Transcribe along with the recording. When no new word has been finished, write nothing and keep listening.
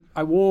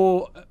I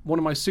wore one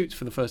of my suits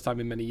for the first time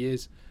in many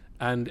years,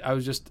 and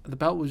the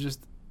belt was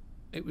just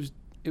it was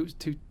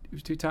too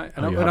tight.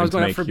 And I was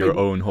going to make your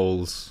own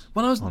holes.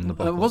 When on the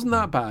buckle. It wasn't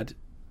that bad.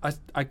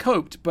 I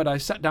coped, but I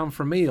sat down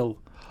for a meal,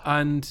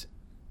 and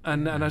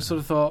I sort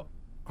of thought,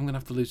 I'm going to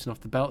have to loosen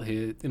off the belt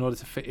here in order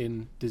to fit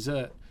in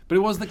dessert. But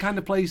it was the kind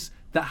of place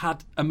that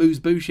had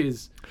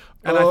amuse-bouches.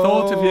 And I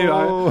thought of you.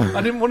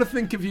 I didn't want to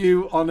think of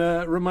you on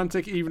a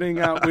romantic evening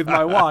out with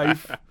my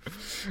wife.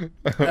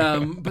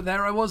 But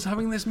there I was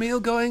having this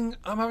meal going,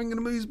 I'm having an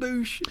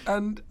amuse-bouche,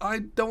 and I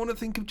don't want to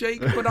think of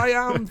Jake, but I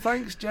am.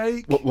 Thanks,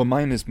 Jake. Well,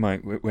 mine is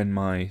when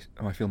I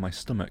feel my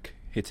stomach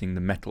hitting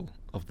the metal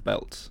of the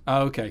belt.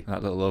 Oh, okay.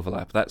 That little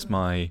overlap. That's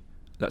my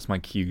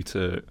cue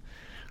to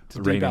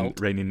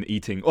rein in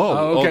eating.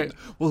 Okay.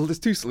 Well, there's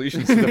two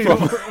solutions to the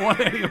problem.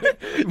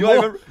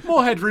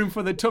 More headroom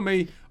for the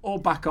tummy, or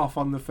back off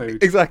on the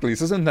food. Exactly.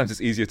 So sometimes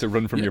it's easier to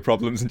run from your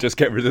problems and just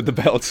get rid of the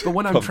belt. But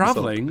when I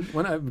travel,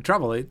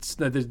 it's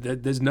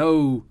there's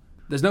no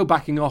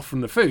backing off from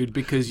the food,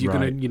 because you're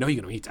gonna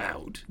eat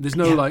out. There's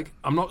no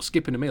I'm not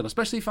skipping a meal,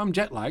 especially if I'm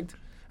jet lagged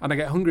and I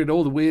get hungry at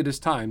all the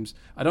weirdest times.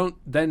 I don't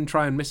then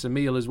try and miss a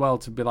meal as well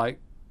to be like,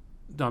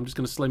 no, I'm just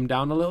going to slim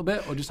down a little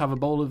bit, or just have a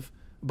bowl of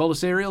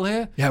cereal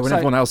here. Yeah, when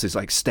everyone else is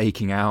like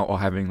staking out or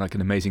having like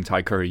an amazing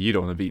Thai curry, you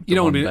don't want to be. You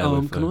don't want to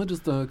be. Can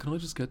I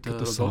just get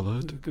the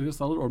salad? Get a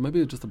salad, or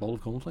maybe just a bowl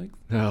of cornflakes?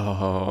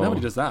 No, nobody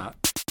does that.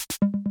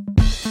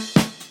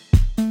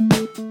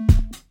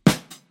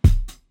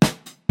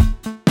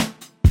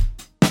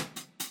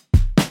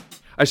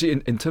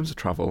 Actually, in terms of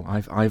travel,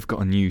 I've got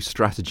a new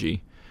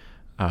strategy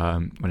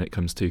when it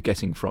comes to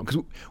getting from,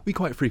 because we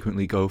quite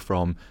frequently go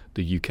from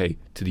the UK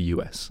to the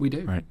US. We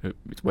do. Right?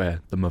 It's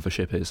where the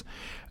mothership is.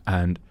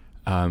 And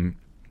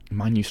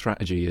my new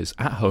strategy is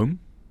at home.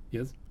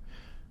 Yes.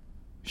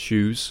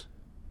 Shoes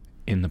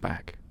in the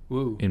bag.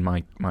 Whoa. In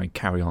my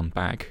carry-on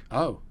bag.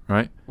 Oh.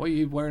 Right? What are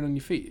you wearing on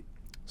your feet?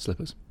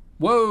 Slippers.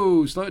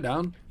 Whoa, slow it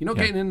down. You're not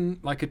getting in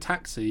like a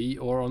taxi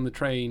or on the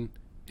train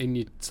in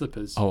your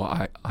slippers. Oh,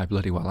 I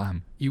bloody well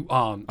am. You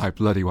aren't. I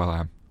bloody well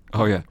am.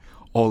 Oh, yeah.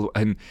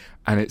 And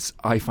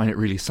I find it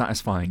really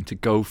satisfying to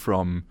go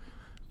from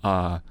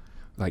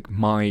like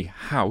my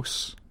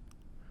house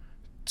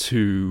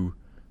to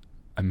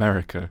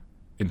America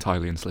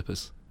entirely in in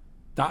slippers.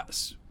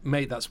 That's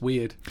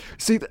weird.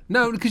 See,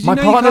 no, because my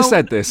partner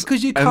said this,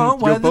 because you can't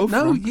wear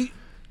them.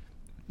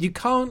 You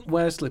can't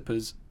wear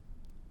slippers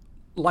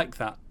like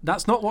that.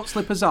 That's not what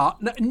slippers are.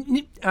 No,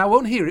 I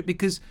won't hear it,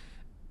 because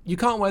you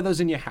can't wear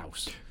those in your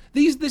house.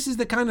 This is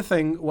the kind of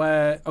thing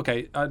where,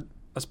 okay, I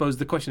suppose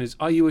the question is,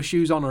 are you a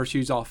shoes on or a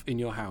shoes off in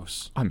your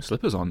house? I'm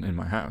slippers on in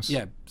my house.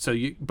 Yeah. So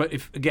but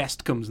if a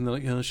guest comes and they're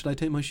like, should I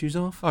take my shoes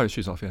off? Oh,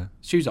 shoes off, yeah.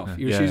 Shoes off. Yeah.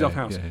 You're a shoes off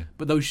house. Yeah.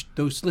 But those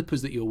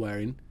slippers that you're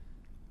wearing,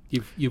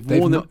 you've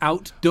worn them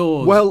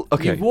outdoors. Well,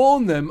 okay. You've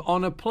worn them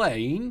on a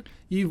plane.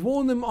 You've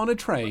worn them on a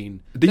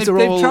train. They've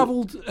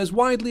travelled as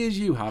widely as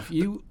you have.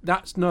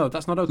 That's not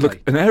okay.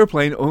 Look, an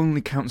airplane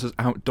only counts as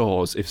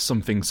outdoors if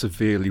something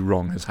severely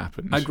wrong has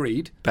happened.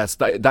 Agreed.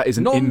 That is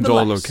an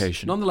indoor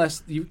location.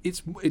 Nonetheless,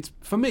 it's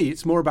for me,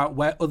 it's more about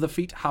where other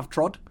feet have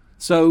trod.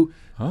 So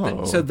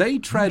they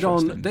tread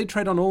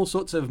on all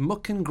sorts of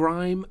muck and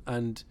grime,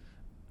 and,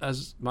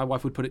 as my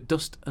wife would put it,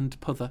 dust and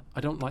puther.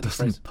 I don't like dust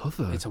the phrase. and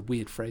puther. It's a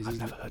weird phrase. I've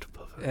never heard of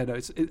puther. Yeah, no,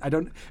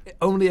 it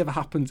only ever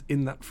happens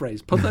in that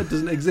phrase. Puther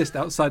doesn't exist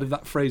outside of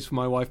that phrase for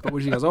my wife. But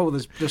when she goes,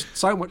 there's just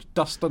so much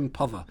dust and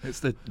puther.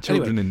 It's the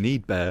children in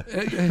need bear.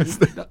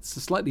 That's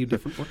a slightly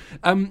different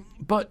one.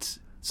 But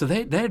so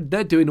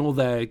they're doing all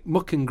their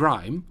muck and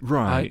grime,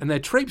 right? And they're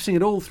traipsing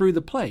it all through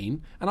the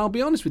plane. And I'll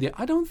be honest with you,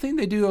 I don't think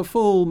they do a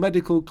full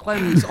medical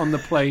cleanse on the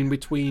plane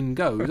between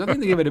goes. I think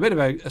they give it a bit of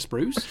a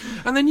spruce,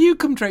 and then you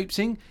come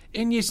traipsing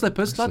in your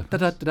slippers. Let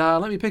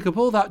me pick up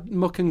all that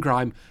muck and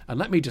grime and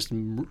let me just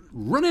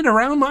run it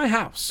around my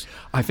house.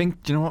 I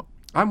think, do you know what?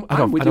 I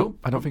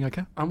don't think I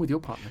can. I'm with your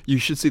partner. You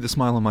should see the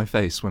smile on my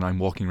face when I'm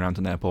walking around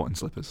an airport in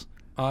slippers.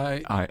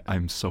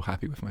 I'm so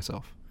happy with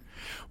myself.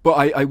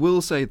 But I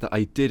will say that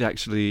I did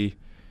actually,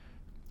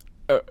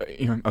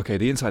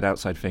 the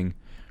inside-outside thing,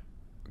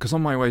 because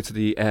on my way to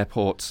the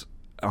airport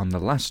on the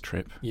last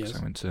trip, yes.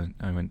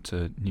 I went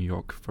to New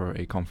York for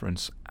a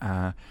conference,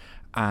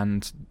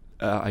 and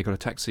I got a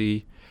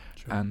taxi,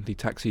 sure. And the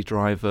taxi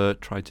driver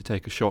tried to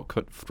take a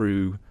shortcut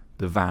through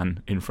the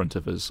van in front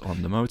of us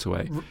on the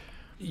motorway.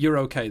 You're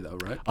okay though,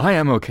 right? I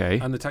am okay.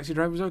 And the taxi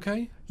driver was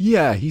okay?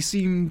 Yeah, he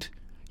seemed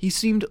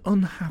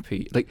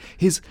unhappy. Like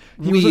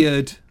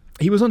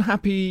he was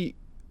unhappy.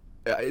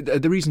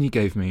 The reason he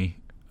gave me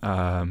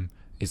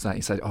is that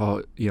he said,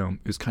 it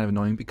was kind of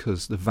annoying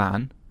because the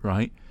van,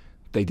 right,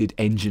 they did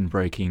engine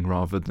braking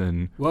rather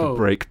than the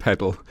brake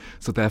pedal.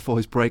 So therefore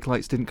his brake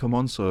lights didn't come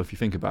on. So if you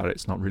think about it,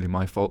 it's not really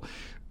my fault.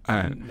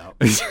 No,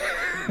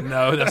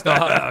 that's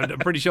not. I'm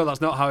pretty sure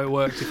that's not how it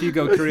works. If you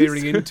go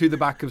careering into the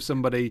back of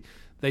somebody,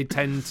 they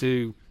tend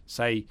to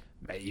say,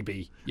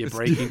 maybe you're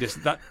braking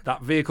that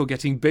vehicle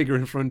getting bigger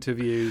in front of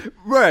you.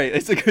 Right,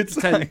 it's a good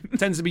sign.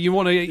 Tends to be you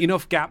want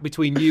enough gap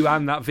between you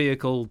and that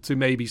vehicle to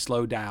maybe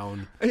slow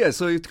down. Yeah,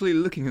 so you're clearly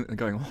looking at it and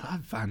going, oh,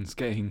 that van's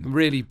getting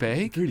really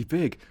big. Really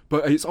big.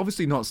 But it's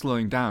obviously not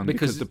slowing down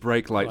because the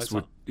brake lights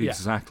would...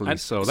 Exactly. And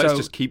so let's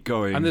just keep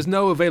going. And there's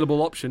no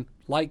available option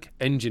like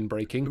engine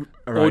braking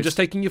or just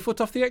taking your foot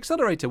off the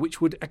accelerator,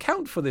 which would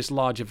account for this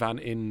larger van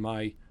in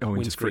my windscreen.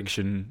 Into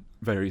friction,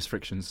 various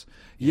frictions.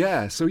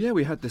 Yeah, so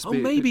we had this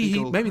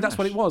maybe that's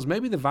what it was.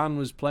 Maybe the van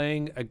was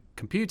playing a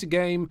computer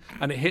game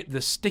and it hit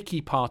the sticky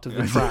part of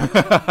the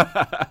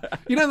track.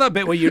 You know that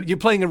bit where you're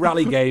playing a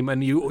rally game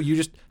and you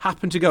just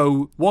happen to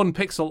go 1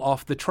 pixel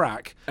off the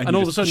track and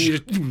all of a sudden you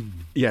just...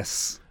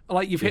 Yes.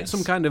 Like you've hit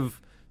some kind of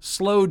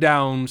slow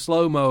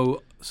mo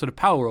sort of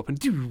power up and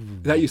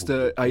that used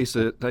to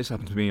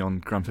happen to me on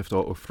Grand Theft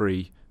Auto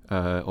 3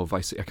 or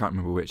Vice City, I can't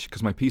remember which,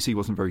 because my PC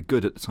wasn't very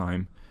good at the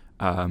time,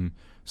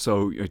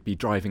 so I'd be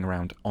driving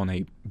around on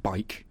a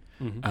bike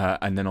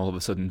and then all of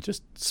a sudden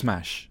just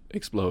smash,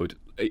 explode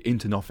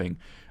into nothing,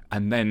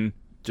 and then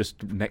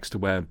just next to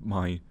where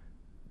my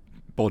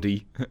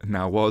body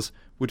now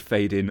would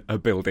fade in a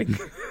building.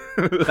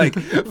 I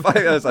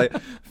was like,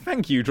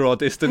 thank you, draw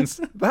distance.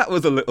 That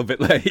was a little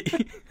bit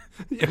late.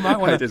 You might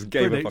want I just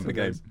gave up on the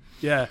game.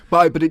 Yeah.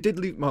 But it did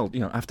leave,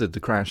 after the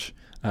crash,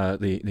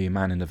 the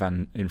man in the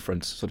van in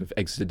front sort of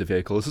exited the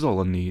vehicle. This is all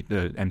on the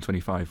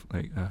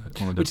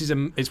M25. Which is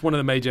it's one of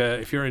the major,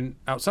 if you're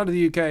outside of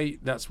the UK,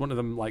 that's one of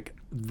them,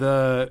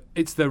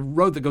 it's the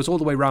road that goes all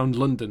the way around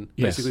London.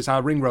 Yes. Basically, it's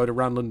our ring road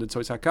around London, so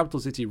it's our capital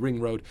city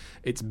ring road.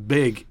 It's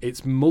big,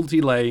 it's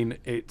multi-lane,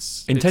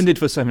 it's... Intended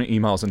for 70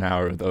 miles an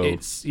hour, though.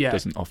 It's,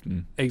 doesn't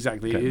often...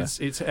 Exactly.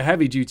 It's a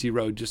heavy-duty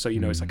road, just so you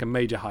know. It's like a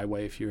major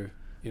highway if you're...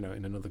 in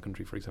another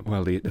country, for example.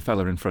 Well, the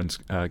fella in front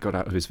got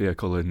out of his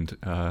vehicle and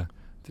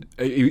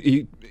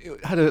he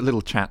had a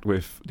little chat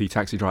with the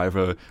taxi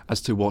driver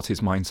as to what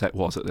his mindset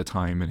was at the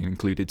time, and it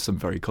included some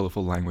very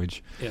colourful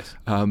language. Yes.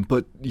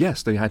 But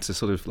yes, they had to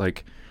sort of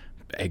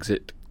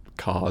exit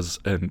cars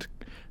and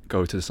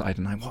go to the side,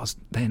 and I was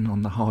then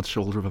on the hard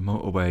shoulder of a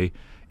motorway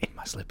in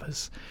my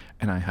slippers,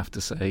 and I have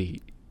to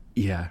say,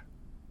 yeah,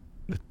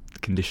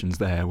 conditions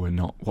there were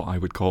not what I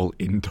would call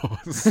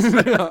indoors.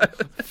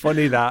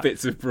 Funny that.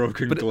 Bits of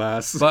broken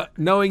glass. But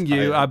knowing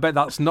you, I bet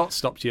that's not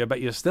stopped you. I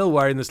bet you're still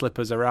wearing the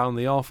slippers around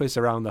the office,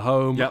 around the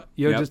home. Yep.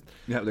 They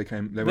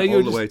went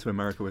all the way to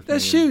America with me.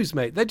 They're shoes,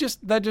 mate. They're just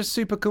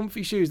super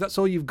comfy shoes. That's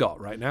all you've got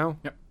right now.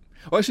 Yep.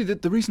 Well, actually,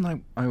 the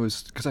reason I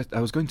was... Because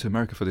I was going to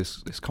America for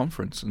this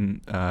conference,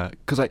 and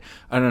because I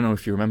don't know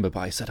if you remember,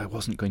 but I said I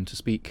wasn't going to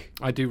speak.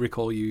 I do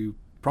recall you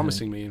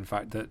promising me, in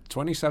fact, that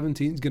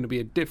 2017 is going to be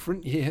a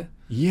different year.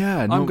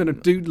 Yeah. I'm going to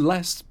do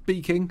less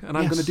speaking, and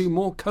I'm going to do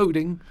more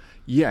coding.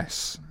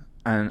 Yes.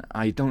 And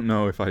I don't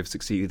know if I've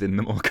succeeded in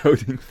the more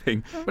coding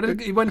thing. But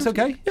it went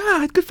okay? Yeah, I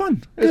had good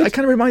fun. It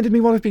kind of reminded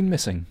me what I've been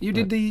missing. You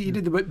did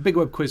the big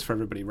web quiz for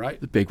everybody, right?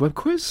 The big web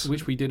quiz?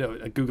 Which we did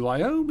at Google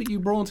I.O., but you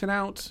brought it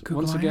out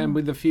once again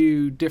with a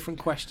few different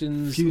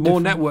questions, more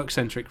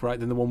network-centric, right,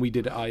 than the one we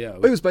did at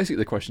I.O. It was basically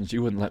the questions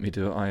you wouldn't let me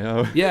do at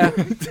I.O. Yeah,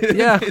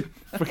 yeah.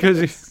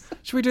 Because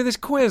should we do this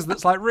quiz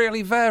that's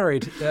really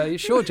varied?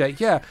 Sure, Jake,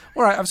 yeah.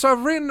 All right, so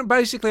I've written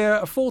basically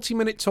a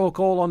 40-minute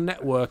talk all on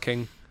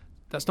networking.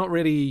 That's not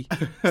really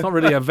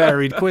a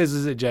varied quiz,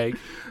 is it, Jake?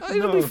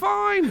 It'll be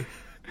fine.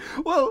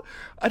 Well,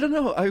 I don't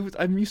know.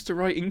 I'm used to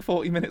writing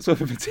 40 minutes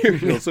worth of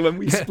material, so when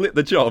we split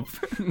the job,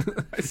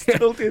 I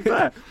still did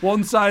that.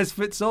 One size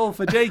fits all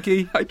for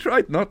Jakey. I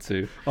tried not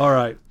to. All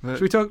right.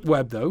 Should we talk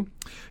web, though?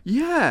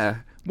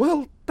 Yeah.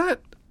 Well,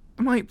 that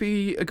might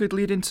be a good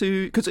lead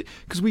into...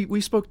 Because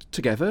we spoke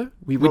together.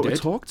 We wrote a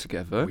talk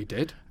together. We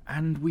did.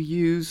 And we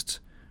used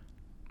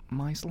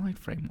my slide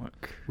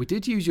framework. We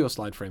did use your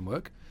slide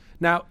framework.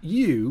 Now,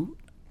 it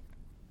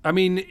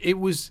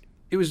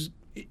was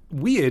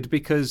weird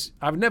because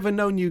I've never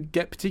known you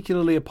get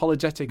particularly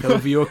apologetic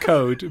over your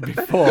code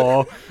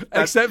before,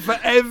 except for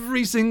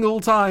every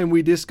single time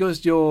we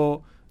discussed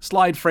your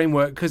slide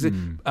framework,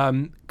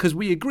 because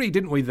we agreed,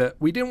 didn't we, that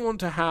we didn't want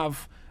to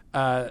have,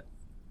 we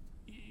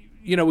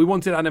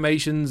wanted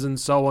animations and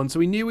so on, so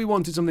we knew we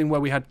wanted something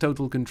where we had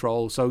total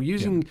control, so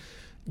using...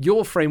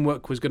 Your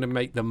framework was going to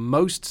make the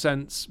most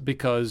sense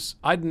because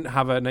I didn't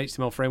have an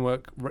HTML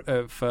framework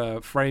for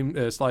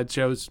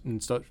slideshows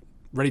and stuff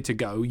ready to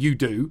go. You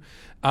do.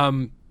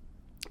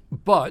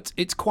 But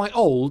it's quite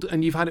old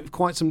and you've had it for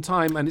quite some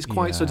time and it's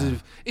quite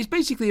it's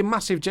basically a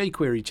massive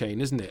jQuery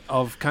chain, isn't it?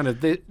 Of kind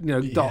of,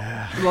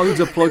 loads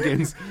of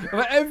plugins.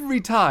 But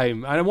every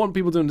time, and I want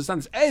people to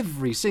understand this,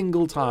 every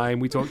single time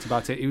we talked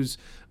about it, it was...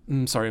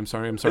 I'm sorry.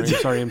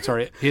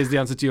 Here's the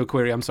answer to your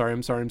query. I'm sorry.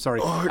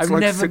 Oh,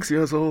 it's 6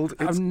 years old.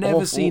 I've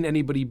never seen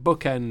anybody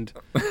bookend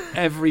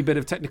every bit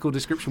of technical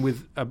description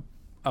with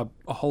a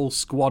whole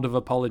squad of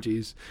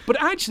apologies.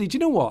 But actually, do you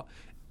know what?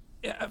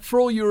 For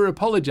all you were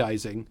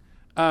apologising,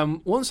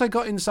 once I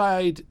got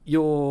inside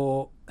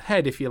your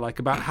head, if you like,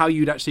 about how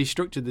you'd actually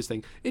structured this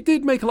thing, it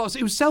did make a lot of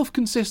sense. It was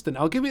self-consistent,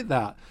 I'll give it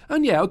that.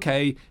 And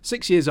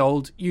 6 years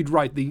old, you'd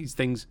write these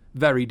things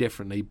very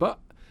differently. But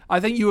I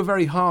think you were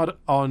very hard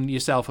on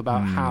yourself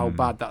about how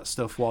bad that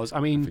stuff was. I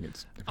mean,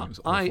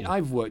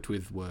 I've worked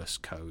with worse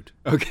code.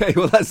 Okay,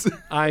 well that's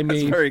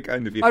that's very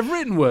kind of you. I've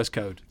written worse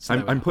code.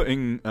 So I'm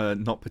putting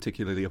not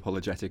particularly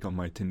apologetic on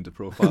my Tinder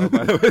profile,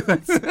 by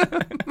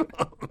the way.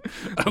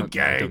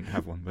 Okay. I don't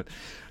have one, but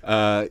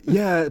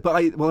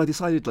I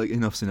decided like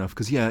enough's enough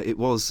because it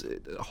was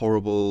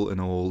horrible and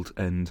old,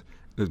 and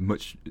there's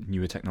much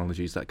newer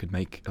technologies that could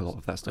make a lot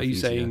of that stuff. Are you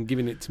easier. saying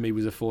giving it to me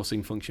was a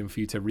forcing function for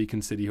you to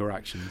reconsider your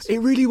actions? It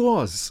really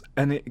was,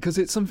 and because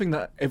it's something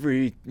that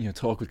every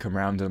talk would come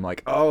around, and I'm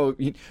like,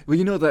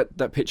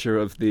 that picture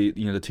of the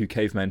the two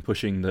cavemen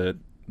pushing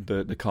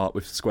the cart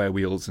with square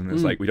wheels, and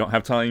it's like, we don't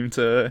have time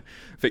to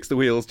fix the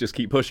wheels, just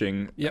keep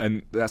pushing. Yep.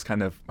 And that's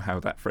kind of how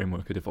that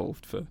framework had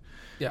evolved for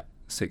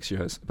 6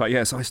 years.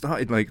 But so I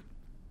started like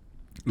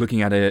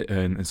looking at it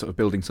and sort of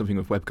building something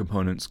with web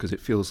components because it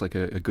feels like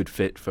a good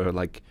fit for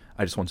like,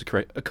 I just want to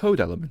create a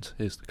code element.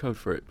 Here's the code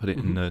for it. Put it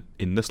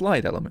in the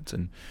slide element.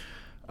 And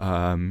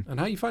how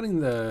are you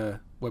finding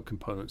the web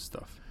component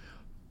stuff?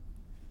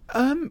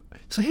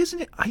 So here's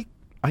I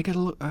get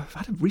I've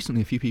had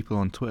recently a few people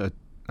on Twitter.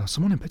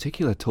 Someone in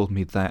particular told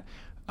me that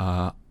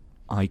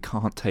I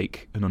can't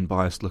take an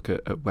unbiased look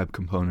at web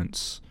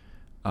components.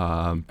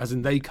 As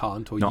in they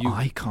can't, or no, you?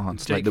 I can't.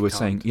 Jake Like they were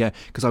can't. saying,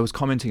 because I was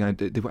commenting.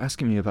 They were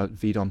asking me about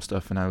VDOM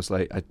stuff, and I was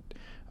like,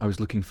 I was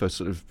looking for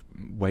sort of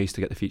ways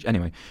to get the feature.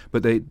 Anyway,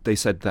 but they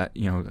said that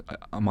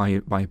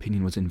my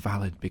opinion was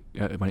invalid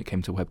when it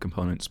came to web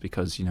components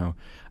because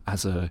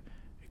as a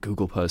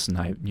Google person,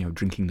 I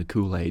drinking the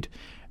Kool-Aid,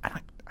 and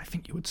I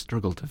think you would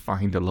struggle to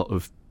find a lot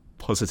of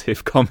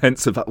positive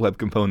comments about web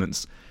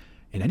components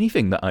in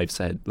anything that I've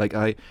said. Like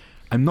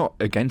I'm not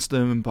against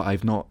them, but I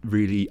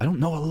don't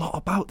know a lot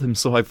about them,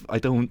 so I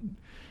don't.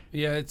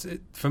 Yeah,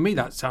 for me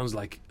that sounds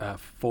like a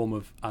form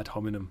of ad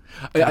hominem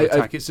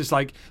attack. It's just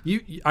like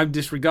I'm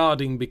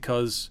disregarding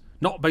because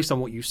not based on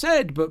what you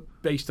said, but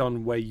based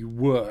on where you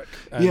work.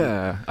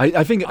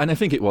 I think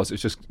it was.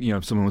 It's just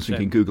someone was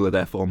thinking Googler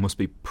therefore must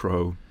be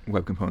pro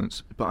web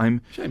components, but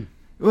shame.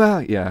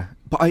 Well, yeah,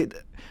 but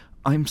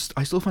I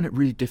still find it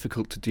really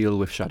difficult to deal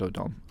with Shadow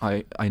DOM.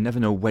 I never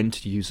know when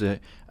to use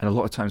it, and a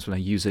lot of times when I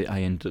use it,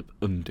 I end up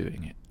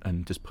undoing it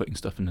and just putting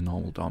stuff in the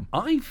normal DOM.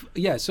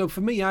 So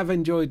for me, I've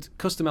enjoyed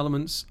custom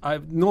elements.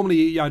 I'd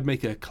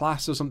make a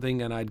class or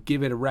something, and I'd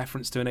give it a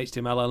reference to an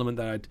HTML element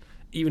that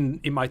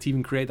it might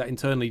even create that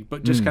internally,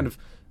 but just kind of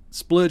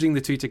splurging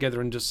the two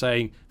together and just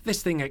saying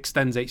this thing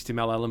extends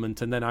HTML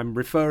element, and then I'm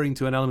referring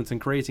to an element and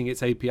creating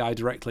its API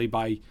directly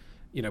by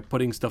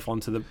putting stuff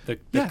onto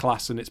the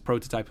class and its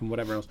prototype and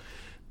whatever else.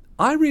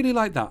 I really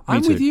like that.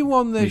 I'm with you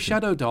on the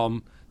Shadow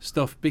DOM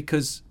stuff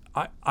because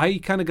I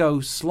kind of go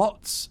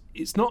slots.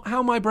 It's not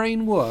how my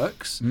brain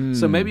works,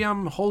 so maybe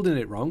I'm holding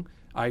it wrong.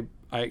 I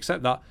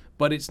accept that,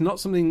 but it's not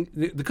something.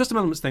 The custom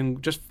elements thing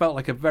just felt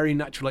like a very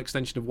natural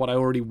extension of what I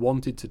already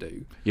wanted to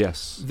do.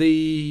 Yes.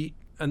 The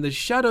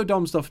Shadow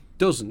DOM stuff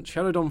doesn't.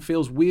 Shadow DOM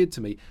feels weird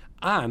to me,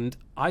 and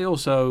I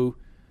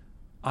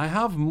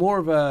have more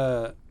of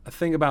a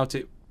thing about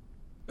it.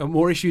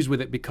 More issues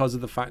with it because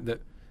of the fact that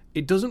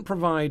it doesn't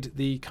provide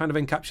the kind of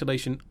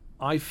encapsulation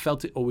I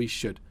felt it always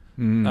should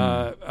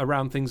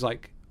around things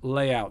like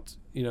layout,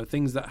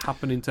 things that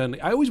happen internally.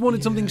 I always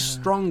wanted something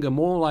stronger,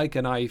 more like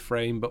an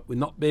iframe, but with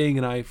not being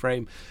an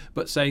iframe,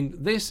 but saying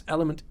this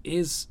element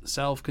is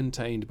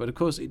self-contained. But of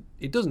course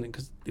it doesn't,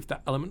 because if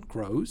that element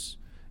grows,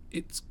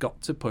 it's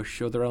got to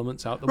push other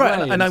elements out the way.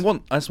 Right, and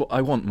that's what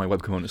I want my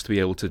web components to be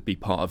able to be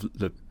part of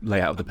the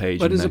layout of the page.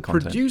 But and as their a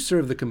content. producer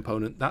of the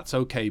component, that's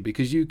okay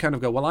because you kind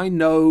of go, well, I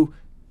know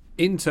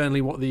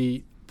internally what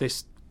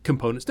this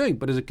component's doing.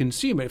 But as a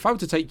consumer, if I were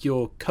to take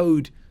your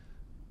code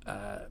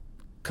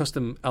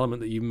custom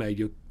element that you've made,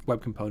 your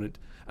web component,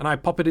 and I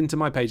pop it into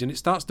my page and it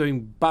starts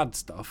doing bad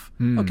stuff,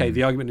 okay,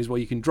 the argument is, well,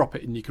 you can drop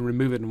it and you can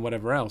remove it and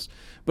whatever else.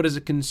 But as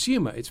a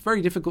consumer, it's very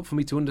difficult for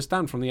me to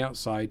understand from the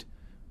outside,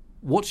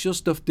 what's your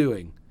stuff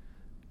doing?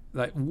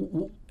 Like,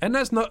 and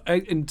that's not.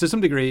 And to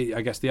some degree,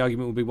 I guess the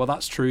argument would be, well,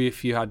 that's true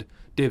if you had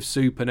div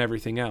soup and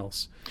everything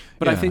else.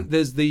 But I think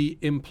there's the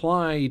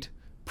implied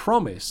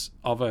promise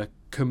of a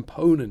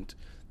component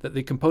that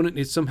the component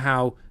is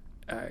somehow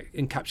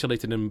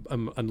encapsulated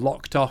and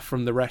locked off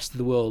from the rest of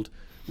the world.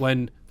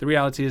 When the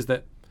reality is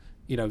that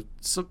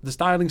the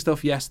styling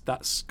stuff, yes,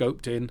 that's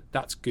scoped in,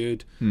 that's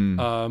good.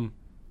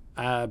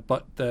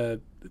 But the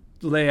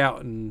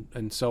layout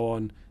and so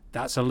on,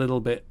 that's a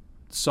little bit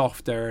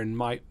softer and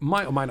might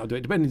or might not do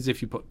it. Depends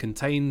if you put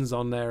contains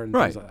on there and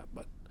things like that.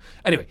 But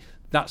anyway,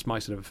 that's my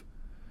sort of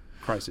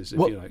crisis. If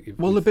you like.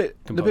 The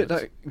bit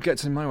that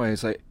gets in my way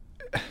is like,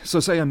 so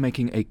say I'm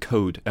making a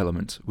code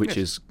element, which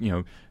is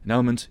an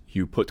element,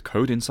 you put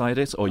code inside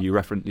it, or you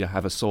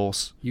have a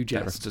source that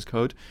references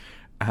code,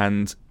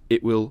 and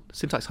it will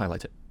syntax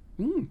highlight it.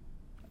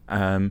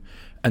 And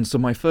so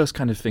my first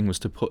kind of thing was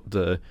to put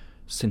the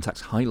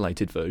syntax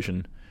highlighted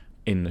version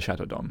in the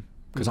Shadow DOM,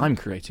 because I'm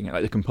creating it,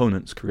 like the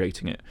component's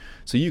creating it.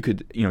 So you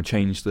could,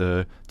 change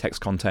the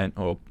text content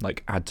or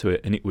like add to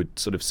it, and it would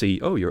sort of see,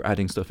 oh, you're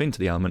adding stuff into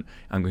the element.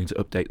 I'm going to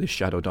update this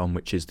Shadow DOM,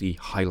 which is the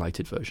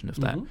highlighted version of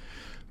that.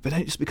 but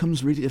then it just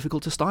becomes really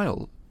difficult to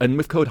style. And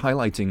with code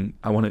highlighting,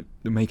 I want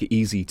to make it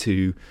easy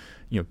to,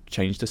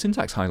 change the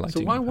syntax highlighting.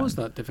 So why was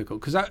that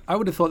difficult? Because I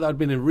would have thought that would have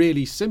been a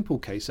really simple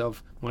case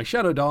of my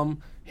shadow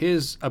DOM,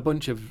 here's a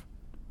bunch of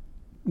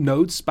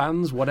nodes,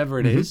 spans, whatever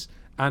it is,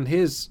 and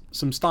here's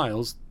some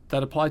styles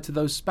that apply to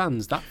those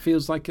spans. That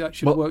feels like that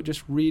should work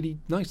just really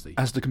nicely.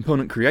 As the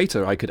component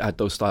creator, I could add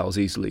those styles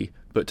easily,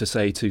 but to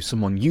say to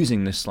someone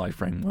using this slide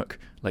framework,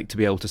 like to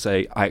be able to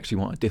say, I actually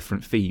want a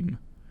different theme,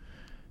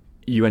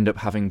 you end up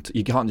having to,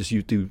 you can't just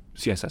do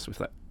CSS with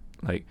that.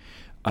 Like,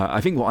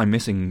 I think what I'm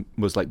missing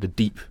was like the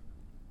deep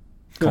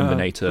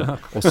combinator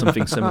or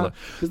something similar.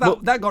 Because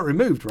that got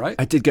removed, right?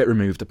 It did get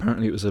removed.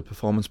 Apparently it was a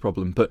performance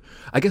problem. But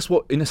I guess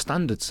in a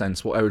standard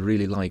sense, what I would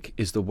really like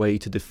is the way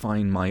to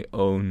define my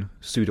own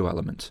pseudo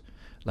element.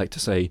 Like to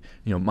say,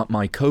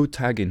 my code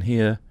tag in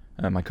here,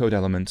 my code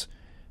element,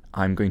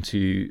 I'm going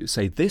to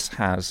say this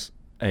has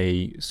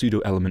a pseudo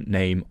element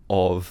name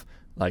of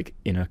like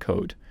inner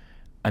code.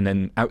 And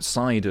then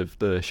outside of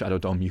the shadow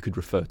DOM, you could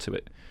refer to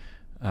it.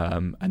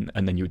 And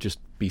then you would just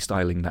be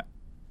styling that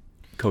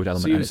code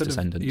element and its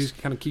descendants.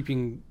 You're kind of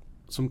keeping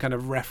some kind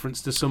of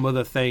reference to some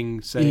other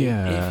thing, saying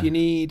if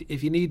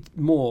you need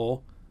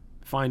more,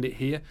 find it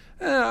here.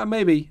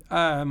 Maybe.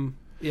 I'm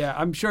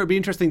sure it'd be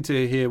interesting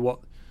to hear what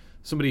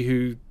somebody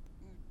who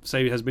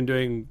say has been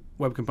doing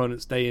web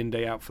components day in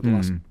day out for the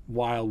last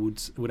while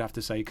would have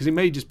to say, because it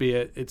may just be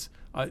it's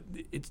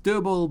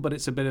doable, but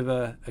it's a bit of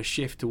a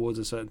shift towards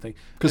a certain thing.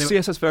 Because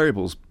CSS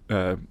variables,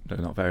 they're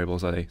not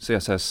variables, are they?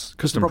 CSS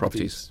custom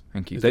properties.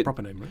 Thank you. It's the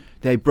proper name,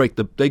 right?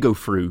 They go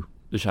through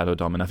the shadow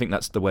DOM, and I think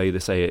that's the way they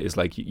say it is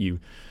like you.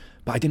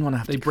 But I didn't want to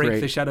have to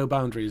break the shadow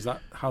boundary. Is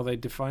that how they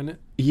define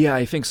it? Yeah,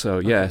 I think so.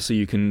 Okay. Yeah, so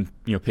you can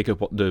pick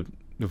up what the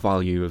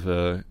value of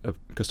a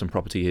custom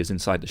property is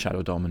inside the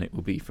shadow DOM, and it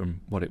will be from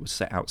what it was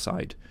set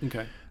outside.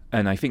 Okay.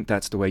 And I think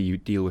that's the way you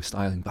deal with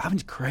styling. But having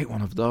to create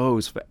one of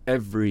those for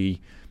every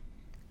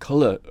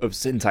color of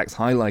syntax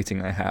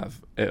highlighting I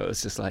have, it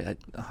was just like, it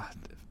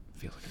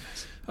feels like a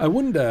mess. I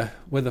wonder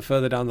whether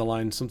further down the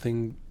line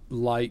something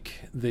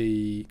like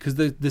because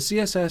the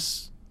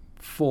CSS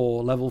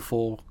for level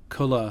 4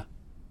 color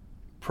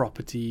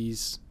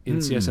properties in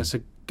CSS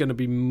are going to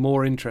be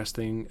more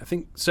interesting. I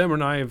think Surma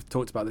and I have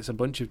talked about this a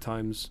bunch of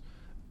times,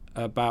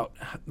 about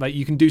like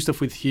you can do stuff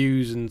with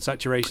hues and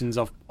saturations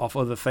of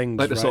other things,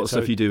 like the right? sort of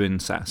stuff you do in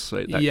Sass.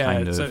 Like that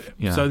kind of,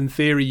 so in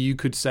theory you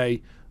could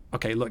say,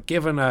 okay, look,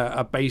 given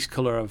a base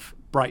color of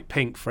bright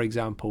pink, for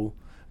example,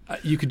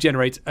 you could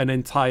generate an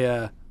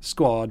entire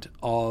squad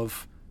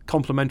of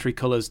complementary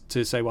colors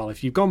to say, well,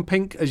 if you've gone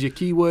pink as your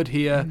keyword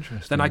here,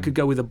 then I could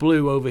go with a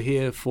blue over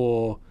here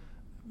for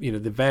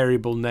the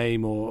variable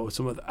name or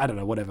some other, I don't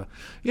know, whatever.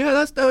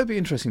 Yeah, that would be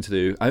interesting to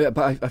do. But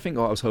I think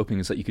what I was hoping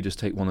is that you could just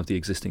take one of the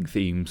existing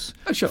themes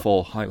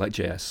for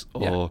Highlight.js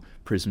or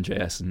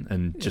Prism.js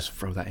and just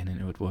throw that in and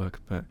it would work.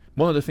 But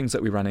one of the things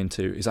that we ran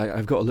into is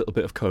I've got a little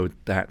bit of code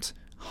that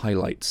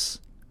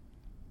highlights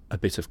a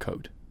bit of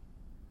code.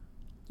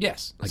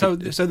 Yes. Like so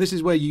this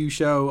is where you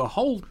show a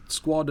whole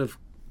squad of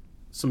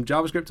some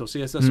JavaScript or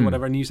CSS or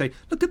whatever, and you say,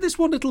 look at this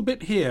one little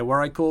bit here where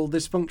I call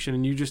this function,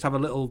 and you just have a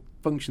little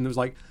function that was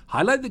like,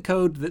 highlight the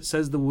code that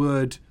says the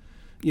word,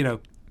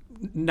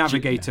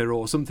 navigator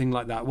or something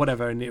like that,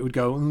 whatever, and it would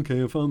go,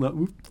 okay, I found that.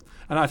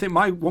 And I think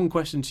my one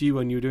question to you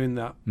when you were doing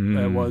that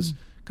was,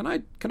 can I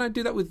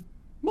do that with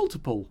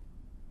multiple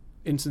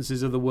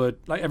instances of the word?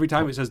 Like every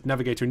time it says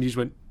navigator, and you just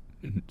went,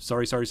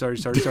 sorry. Yeah,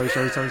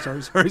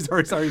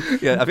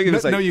 I think it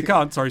was like, no, you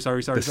can't. Sorry.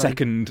 The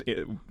second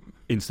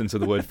instance of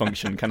the word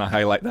function, can I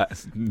highlight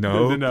that?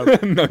 No, no,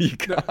 you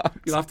can't.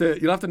 You'll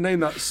have to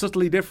name that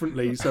subtly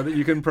differently so that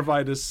you can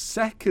provide a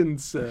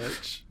second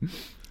search.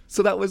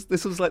 So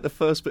this was like the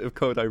first bit of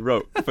code I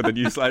wrote for the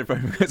new slide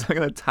framework. So I'm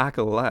going to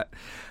tackle that,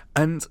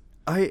 and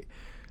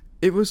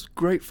it was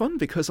great fun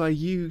because I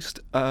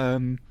used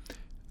Node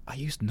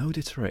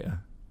Iterator.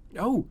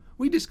 Oh,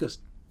 we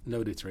discussed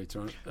Node Iterator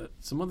on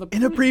some other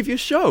in a previous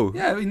show.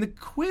 Yeah, in the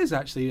quiz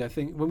actually. I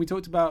think when we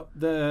talked about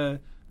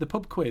the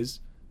pub quiz.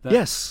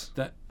 Yes.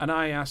 And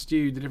I asked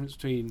you the difference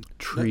between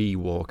Tree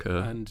Walker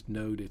and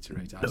Node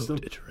Iterator.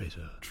 Node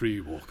Iterator. Tree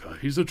Walker.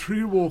 He's a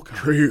tree walker.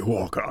 Tree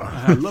Walker.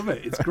 I love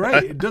it. It's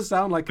great. It does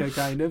sound like a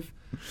kind of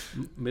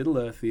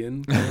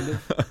Middle-earthian kind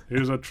of.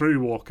 He's a tree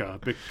walker.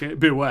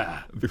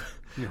 Beware.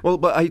 Yeah. Well,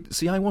 but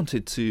I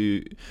wanted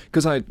to,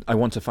 because I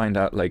want to find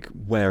out like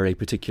where a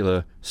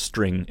particular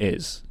string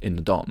is in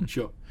the DOM.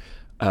 Sure.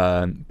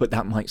 But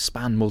that might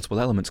span multiple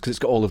elements because it's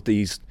got all of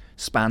these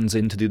spans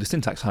in to do the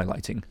syntax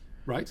highlighting.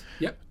 Right.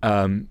 Yep.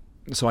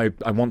 So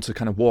I want to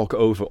kind of walk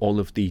over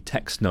all of the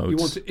text nodes. You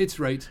want to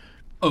iterate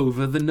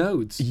over the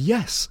nodes.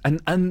 Yes,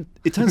 and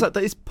it turns out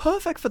that it's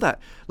perfect for that.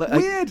 Like,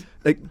 weird.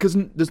 Because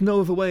there's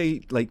no other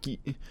way. Like,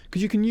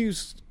 because you can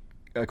use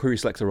a query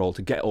selector role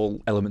to get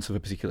all elements of a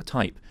particular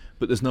type,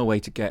 but there's no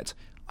way to get.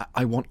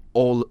 I want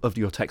all of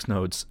your text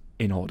nodes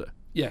in order.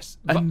 Yes,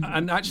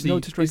 and actually,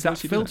 it's that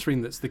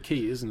filtering that's the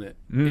key, isn't it?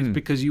 It's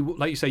because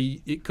like you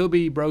say, it could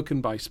be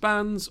broken by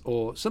spans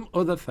or some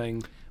other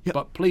thing. Yep.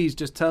 But please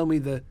just tell me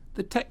the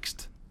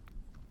text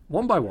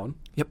one by one.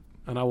 Yep.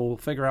 And I will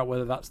figure out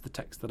whether that's the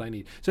text that I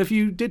need. So if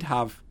you did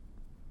have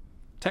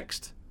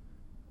text,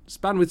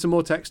 span with some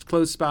more text,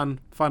 close span,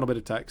 final bit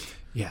of text.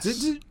 Yes.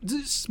 Does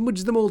it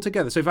smudge them all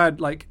together? So if I had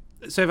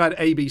say if I had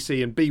A, B,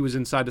 C, and B was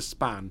inside a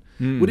span,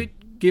 would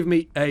it give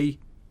me A,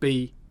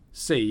 B,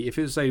 C if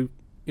it was if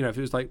it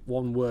was like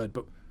one word?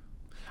 But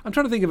I'm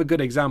trying to think of a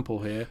good example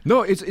here.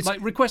 No, it's like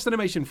request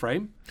animation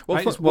frame. Well,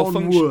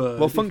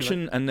 right?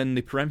 function and then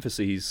the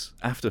parentheses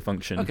after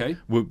function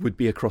would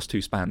be across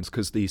two spans,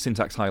 because the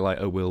syntax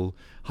highlighter will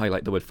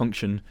highlight the word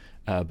function,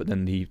 but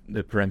then the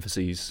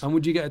parentheses. And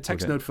would you get a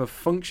text node for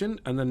function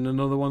and then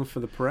another one for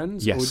the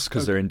parens? Yes,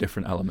 because they're in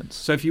different elements.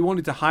 So if you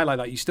wanted to highlight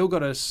that, you still got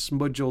to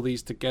smudge all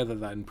these together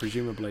then,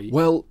 presumably.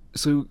 Well,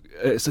 so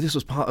this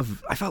was part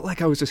of... I felt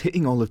like I was just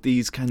hitting all of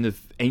these kind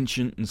of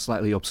ancient and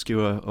slightly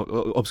obscure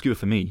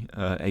for me,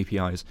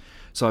 APIs.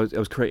 So I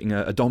was creating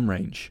a DOM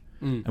range.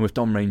 And with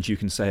DOM range, you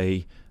can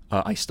say,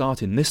 I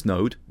start in this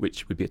node,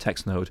 which would be a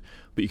text node,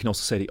 but you can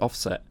also say the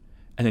offset.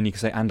 And then you can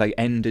say, and I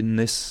end in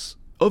this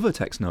other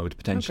text node,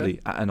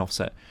 potentially, at an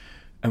offset.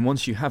 And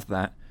once you have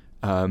that,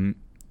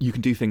 you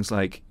can do things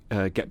like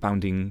get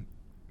bounding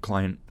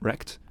client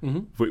rect,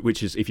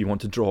 which is if you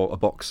want to draw a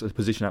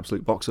position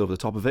absolute box over the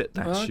top of it,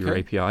 that's your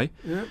API.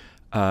 Yeah.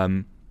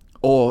 And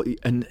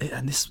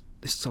this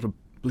sort of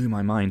blew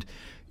my mind.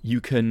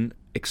 You can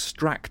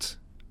extract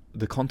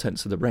the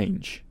contents of the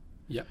range.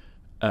 Yep.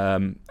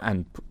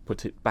 And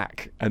put it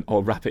back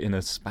or wrap it in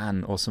a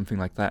span or something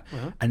like that.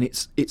 And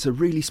it's a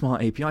really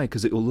smart API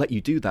because it will let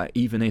you do that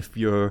even if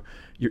you're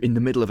in the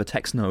middle of a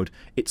text node.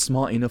 It's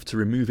smart enough to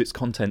remove its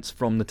contents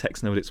from the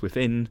text node it's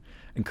within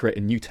and create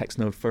a new text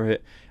node for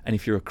it. And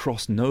if you're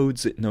across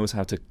nodes, it knows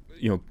how to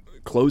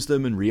close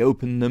them and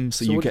reopen them.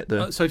 So you get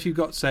the... So if you've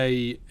got,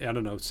 say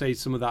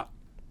some of that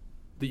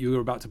you were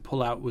about to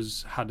pull out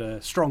had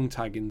a strong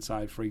tag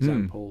inside, for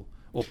example...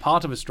 or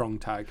part of a strong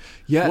tag.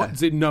 Yeah. What,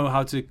 does it know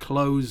how to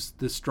close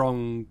the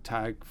strong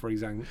tag, for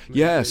example?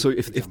 Yeah, so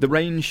if the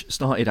range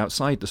started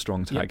outside the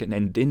strong tag and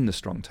ended in the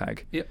strong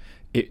tag,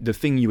 the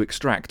thing you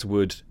extract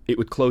would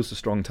close the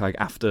strong tag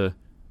after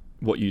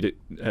what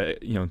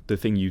the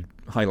thing you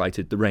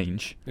highlighted, the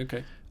range.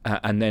 Okay.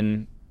 And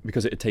then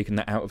because it had taken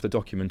that out of the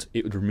document,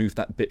 it would remove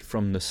that bit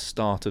from the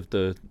start of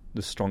the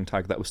strong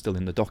tag that was still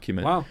in the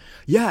document. Wow.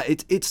 Yeah,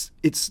 it's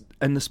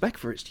and the spec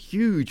for it's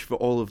huge for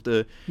all of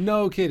the...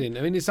 No kidding.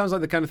 I mean, it sounds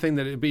like the kind of thing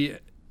that it'd be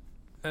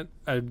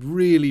a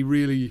really,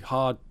 really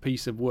hard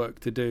piece of work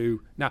to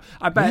do. Now,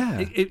 I bet,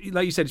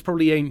 like you said, it's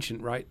probably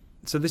ancient, right?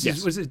 So this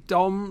was it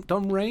DOM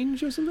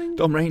range or something?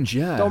 DOM range,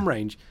 yeah. DOM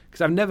range,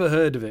 because I've never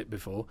heard of it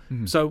before.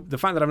 So the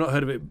fact that I've not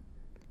heard of it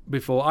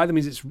before either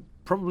means it's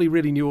probably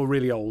really new or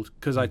really old,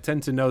 because I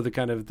tend to know the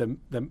kind of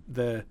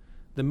the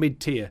mid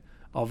tier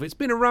of it's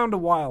been around a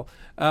while,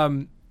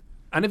 and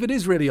if it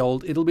is really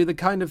old, it'll be the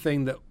kind of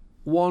thing that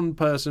one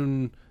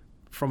person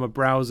from a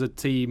browser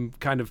team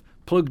kind of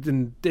plugged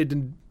and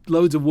did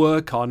loads of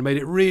work on, made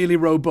it really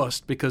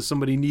robust because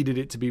somebody needed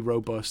it to be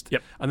robust.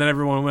 Yep. And then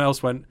everyone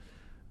else went,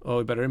 oh,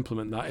 we better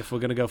implement that if we're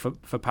going to go for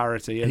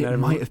parity. And it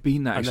might have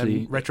been that,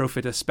 actually. And then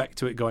retrofit a spec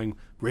to it going,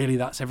 really,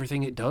 that's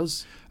everything it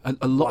does?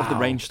 A lot of the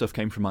range stuff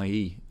came from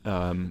IE.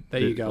 There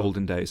you go.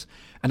 Olden days.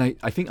 And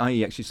I think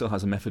IE actually still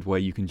has a method where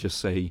you can just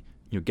say,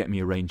 get me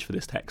a range for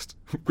this text,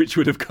 which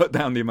would have cut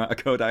down the amount of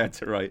code I had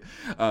to write.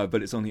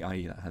 But it's only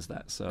IE that has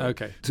that. So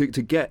okay. To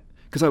get...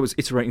 Because I was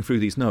iterating through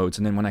these nodes,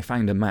 and then when I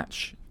found a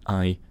match,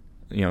 I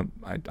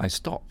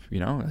stop.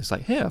 It's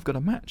like, hey, I've got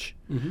a match.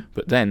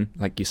 But then,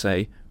 like you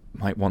say,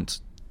 might want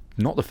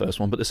not the first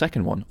one, but the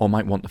second one, or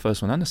might want the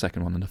first one and the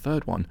second one and the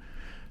third one.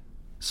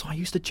 So I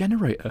used a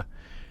generator,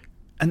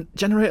 and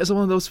generators are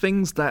one of those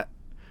things that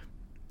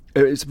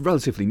it's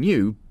relatively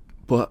new,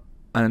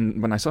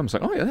 and when I saw them, I was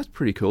like, oh yeah, that's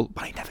pretty cool,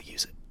 but I never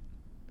use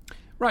it.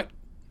 Right.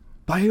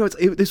 But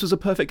this was a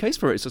perfect case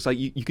for it. It's just like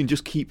you can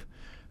just keep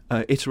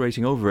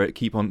iterating over it,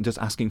 keep on just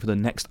asking for the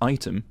next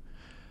item,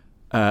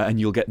 and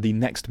you'll get the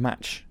next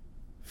match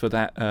for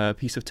that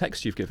piece of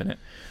text you've given it,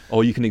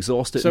 or you can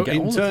exhaust it. So and get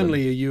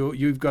internally, all of them.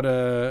 you've got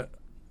a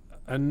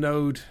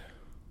node.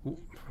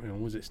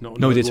 Was it? It's not a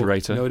node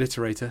iterator. Node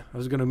iterator. I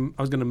was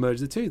gonna merge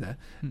the two there.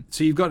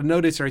 So you've got a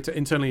node iterator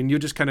internally, and you're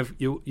just kind of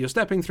you're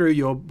stepping through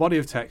your body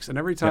of text, and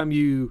every time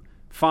you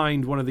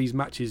find one of these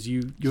matches,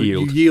 you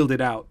yield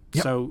it out.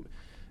 Yep. So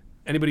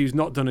anybody who's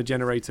not done a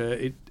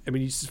generator,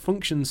 it's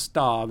function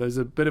star. There's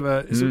a bit of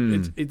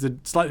it's a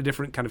slightly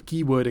different kind of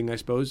keywording, I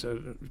suppose.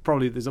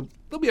 Probably there'll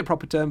be a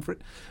proper term for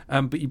it.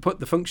 But you put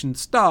the function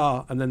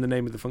star and then the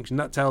name of the function.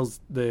 That tells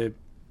the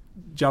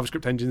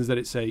JavaScript engines that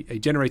it's a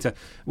generator,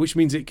 which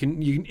means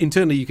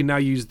internally you can now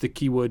use the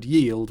keyword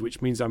yield,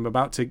 which means I'm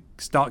about to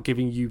start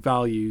giving you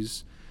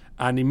values,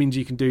 and it means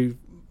you can do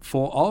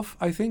for of,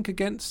 I think,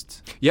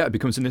 against. Yeah, it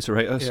becomes an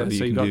iterator. Yeah,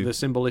 so you've got the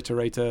symbol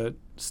iterator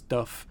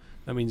stuff.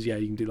 That means you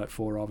can do like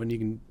for of, and you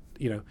can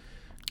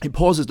it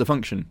pauses the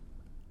function.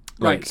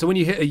 Right, so when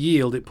you hit a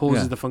yield, it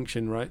pauses Yeah. the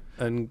function, right,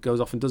 and goes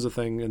off and does a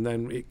thing, and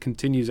then it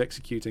continues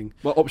executing.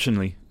 Well,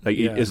 optionally, like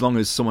Yeah. as long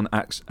as someone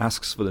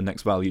asks for the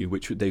next value,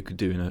 which they could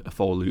do in a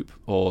for loop,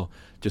 or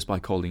just by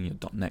calling your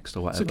 .next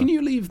or whatever. So can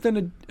you leave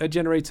then a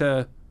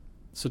generator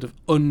sort of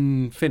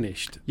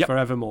unfinished Yep.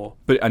 forevermore?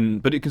 But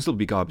it can still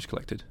be garbage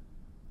collected,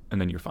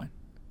 and then you're fine.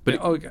 But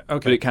Yeah, okay.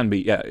 but it can be,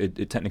 yeah.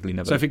 It technically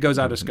never. So if it goes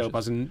out never of scope,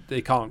 finishes. as in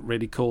they can't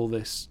really call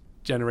this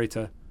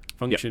generator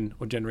function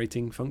or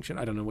generating function,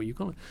 I don't know what you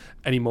call it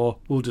anymore.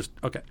 We'll just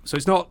So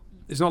it's not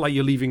like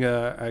you're leaving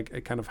a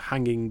kind of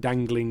hanging,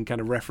 dangling kind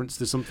of reference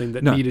to something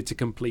that No. needed to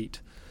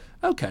complete.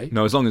 Okay.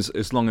 No, as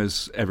long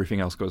as everything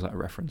else goes out of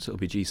reference, it'll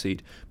be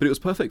GC'd. But it was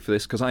perfect for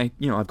this because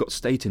I've got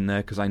state in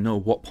there because I know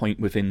what point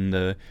within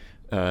the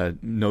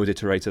node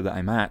iterator that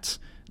I'm at,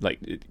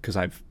 like because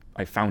I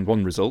found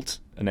one result,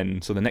 and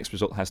then so the next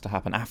result has to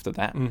happen after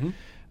that.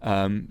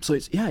 Mm-hmm. So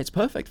it's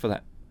perfect for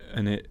that,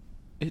 and it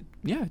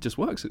just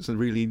works. It's a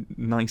really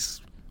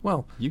nice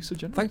use of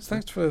generator.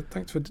 Thanks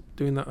for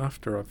doing that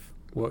after I've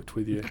worked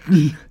with your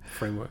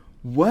framework.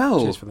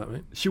 Well, Cheers for that,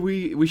 mate.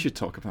 we should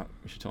talk about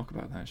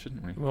that,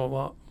 shouldn't we? Well,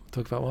 what?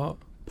 Talk about what?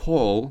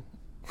 Paul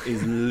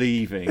is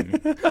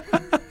leaving.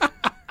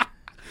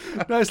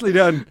 Nicely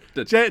done.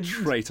 The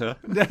traitor.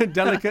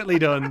 Delicately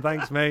done.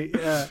 Thanks, mate.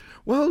 Yeah.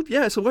 Well,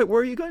 yeah. So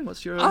where are you going?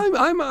 What's your?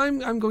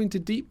 I'm going to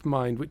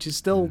DeepMind, which is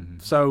still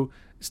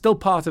still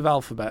part of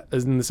Alphabet,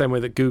 as in the same way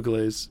that Google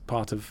is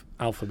part of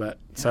Alphabet.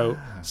 So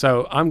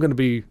I'm going to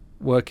be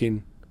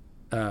working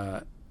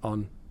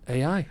on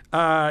AI.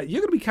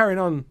 You're going to be carrying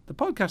on the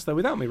podcast though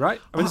without me,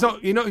 right? I mean, it's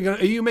not. You're not.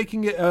 Are you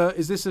making it?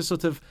 Is this a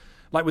sort of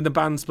like when the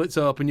band splits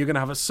up and you're going to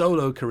have a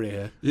solo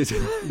career? It's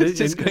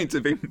going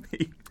to be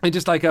me. And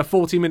just like a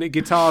 40-minute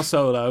guitar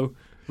solo,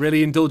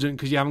 really indulgent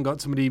because you haven't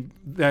got somebody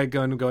there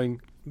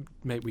going,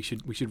 mate, we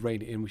should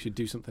rein it in. We should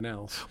do something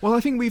else. Well, I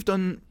think we've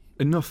done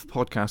enough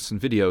podcasts and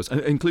videos,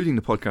 including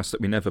the podcasts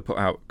that we never put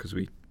out because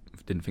we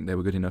didn't think they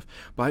were good enough.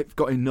 But I've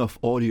got enough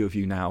audio of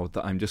you now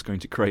that I'm just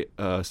going to create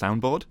a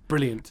soundboard.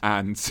 Brilliant.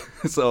 And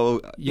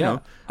so,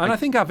 I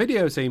think our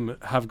video team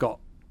have got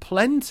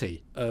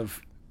plenty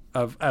of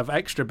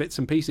extra bits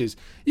and pieces.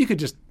 You could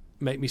just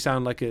make me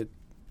sound like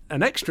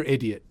an extra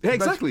idiot. Yeah,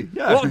 exactly.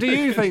 Yeah. What do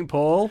you think,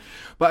 Paul?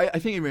 But I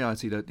think in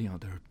reality that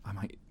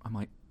I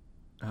might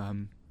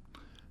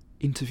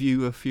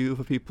interview a few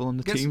other people on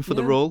the team for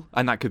the role,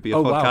 and that could be a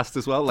podcast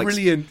as well, like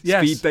brilliant.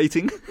 Speed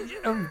dating.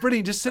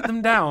 Brilliant. Just sit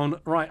them down.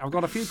 Right, I've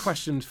got a few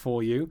questions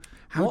for you.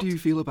 How do you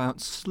feel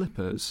about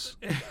slippers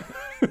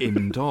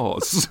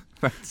indoors?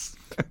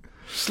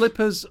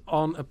 Slippers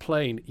on a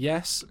plane,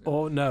 yes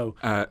or no?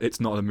 It's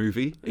not a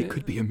movie. It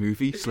could be a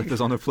movie.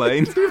 Slippers on a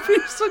plane. It would be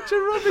such a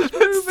rubbish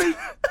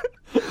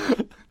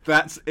movie.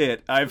 That's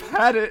it. I've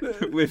had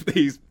it with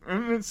these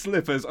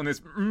slippers on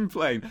this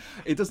plane.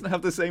 It doesn't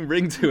have the same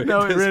ring to it.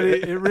 No, it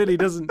really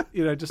doesn't.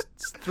 Just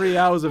 3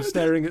 hours of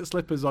staring at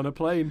slippers on a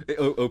plane. It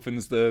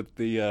opens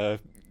the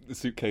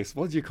suitcase.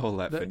 What do you call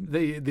that thing?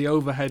 The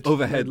overhead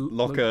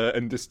locker,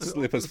 and just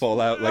slippers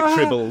fall out like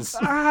tribbles.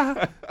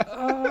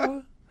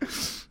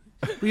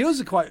 Well,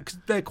 yours are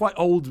they're quite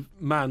old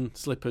man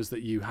slippers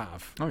that you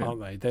have,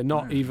 aren't they? They're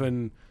not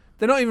even.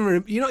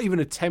 You're not even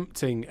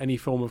attempting any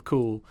form of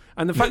cool.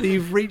 And the fact that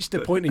you've reached a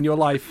point in your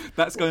life...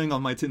 That's going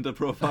on my Tinder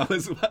profile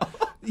as well.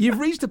 You've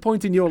reached a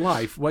point in your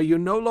life where you're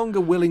no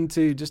longer willing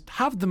to just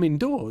have them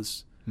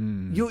indoors.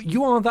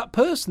 You are that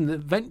person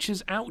that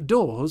ventures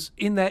outdoors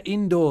in their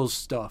indoors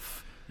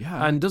stuff.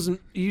 Yeah. And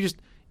doesn't...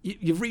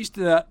 You've reached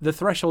the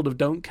threshold of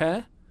don't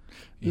care.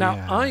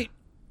 Now,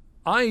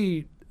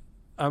 I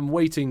am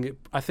waiting,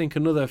 I think,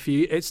 another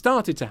few... It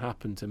started to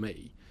happen to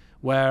me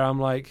where I'm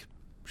like...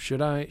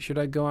 Should I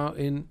go out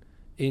in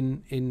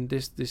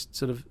this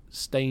sort of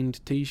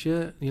stained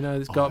T-shirt?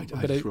 It's got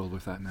I just roll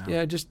with that now.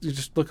 Yeah,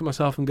 just look at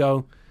myself and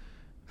go,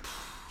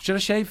 should I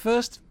shave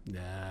first?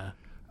 Nah.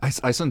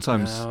 I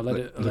sometimes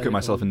look at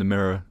myself in the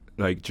mirror,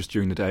 like just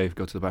during the day,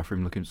 go to the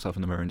bathroom, look at myself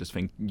in the mirror, and just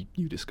think,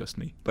 you disgust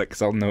me. Like,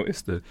 because I'll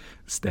notice the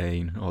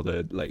stain or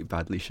the like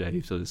badly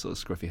shaved or the sort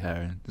of scruffy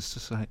hair, and it's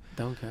just like,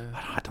 don't care.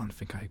 I don't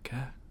think I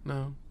care.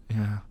 No.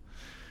 Yeah.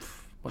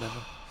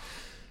 Whatever.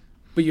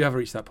 But you have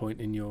reached that point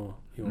in your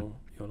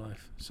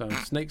life. So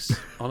snakes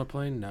on a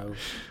plane? No.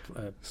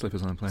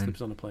 Slippers on a plane.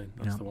 Slippers on a plane.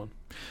 That's the one.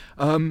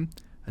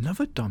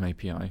 Another DOM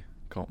API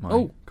caught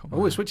my.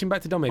 We're switching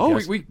back to DOM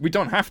APIs. We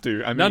don't have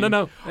to. I mean,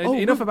 no.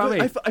 Enough about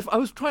me.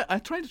 I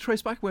tried to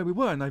trace back where we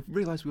were, and I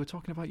realised we were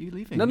talking about you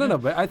leaving. No.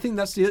 But I think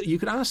that's you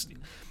could ask.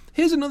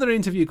 Here's another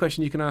interview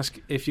question you can ask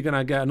if you're going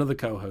to get another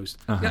co-host.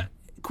 Yeah,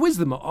 quiz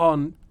them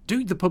on.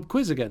 Do the pub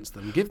quiz against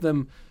them. Give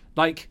them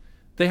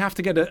They have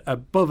to get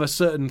above a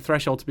certain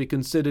threshold to be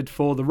considered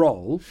for the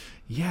role.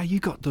 Yeah, you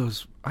got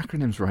those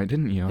acronyms right,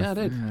 didn't you? Yeah, I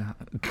did. Yeah.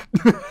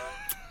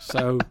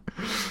 So,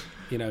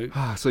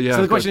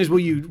 So the question is, will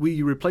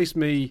you replace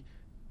me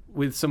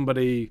with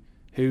somebody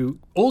who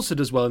also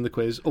does well in the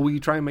quiz, or will you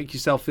try and make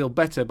yourself feel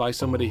better by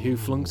somebody who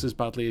flunks as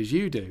badly as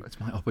you do? It's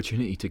my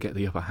opportunity to get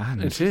the upper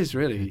hand. It is,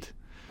 really.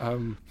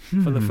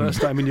 for the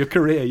first time in your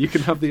career, you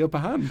can have the upper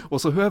hand. Well,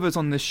 so whoever's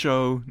on this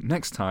show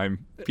next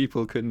time,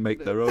 people can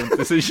make their own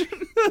decision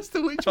as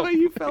to which way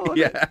you fell on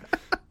it. Yeah.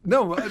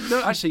 No,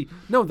 actually,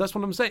 no, that's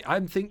what I'm saying. I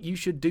think you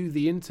should do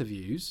the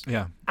interviews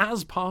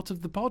as part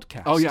of the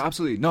podcast. Oh, yeah,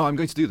 absolutely. No, I'm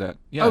going to do that.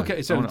 Yeah.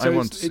 Okay, I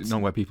want to know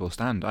where people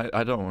stand.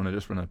 I don't want to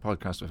just run a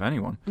podcast with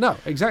anyone. No,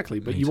 exactly.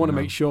 But you want to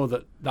make sure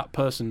that that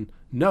person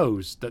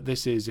knows that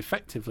this is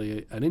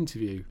effectively an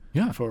interview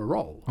for a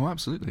role. Oh,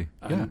 absolutely.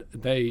 And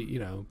they,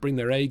 bring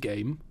their A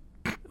game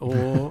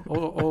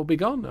or be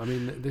gone. I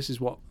mean, this is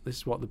what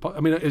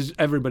as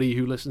everybody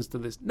who listens to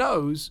this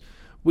knows,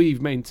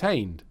 we've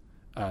maintained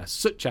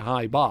such a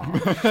high bar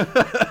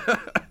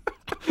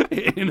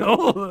in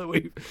all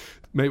that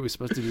we're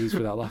supposed to do this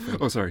without laughing.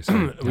 Oh, sorry.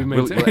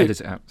 We'll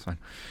edit it out. It's fine.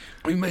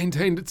 We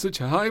maintained at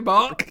such a high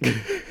bar. Okay.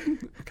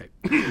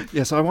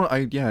 Yeah, so I want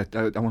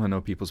to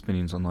know people's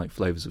opinions on like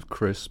flavors of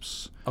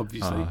crisps.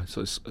 Obviously.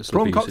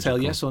 Prawn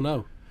cocktail, yes or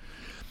no?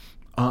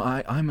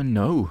 I'm a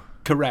no.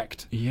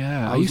 Correct.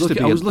 Yeah, I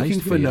was looking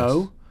for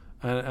no,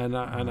 and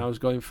I was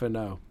going for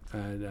no,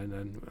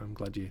 and I'm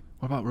glad you.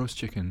 What about roast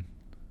chicken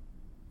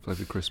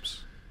flavored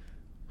crisps?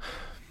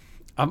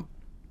 I'm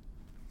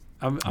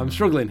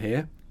struggling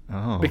here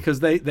because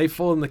they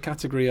fall in the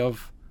category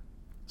of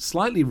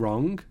slightly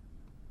wrong,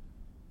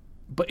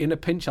 but in a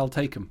pinch I'll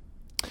take them.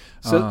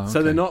 So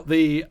they're not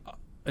the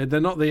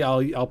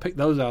I'll pick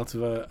those out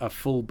of a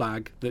full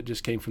bag that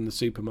just came from the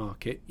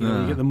supermarket.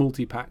 You get the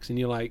multi packs and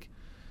you're like,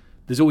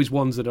 there's always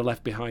ones that are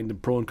left behind, and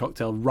prawn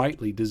cocktail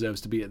rightly deserves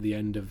to be at the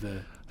end of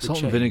the salt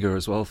chain. And vinegar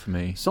as well for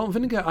me. Salt and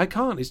vinegar, I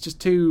can't. It's just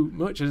too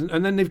much.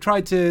 And then they've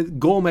tried to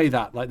gourmet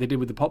that like they did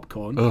with the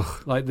popcorn.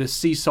 Ugh. Like the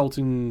sea salt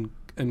and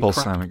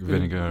balsamic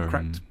vinegar.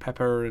 Cracked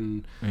pepper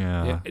and...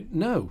 Yeah.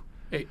 No,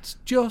 it's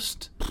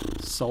just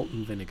salt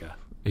and vinegar.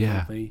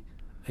 Yeah.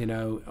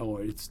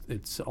 Or it's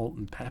salt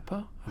and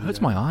pepper. It hurts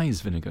my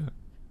eyes, vinegar.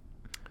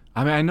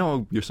 I mean, I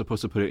know you're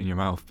supposed to put it in your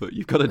mouth, but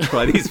you've got to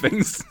try these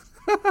things.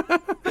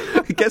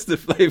 It gets the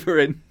flavour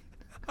in.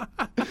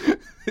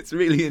 It's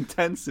really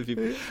intense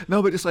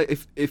No, but it's like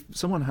if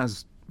someone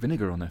has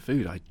vinegar on their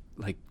food,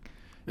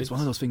 it's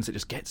one of those things that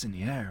just gets in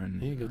the air.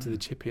 And you go to the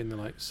chippy and they're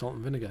like, salt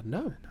and vinegar.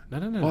 No.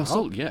 Well,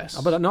 salt, yes.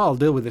 But no, I'll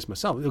deal with this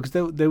myself, because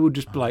they would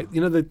just be like,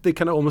 they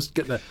kind of almost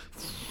get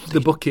the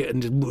bucket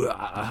and just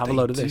have a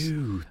load of this.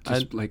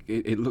 Just like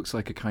it looks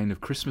like a kind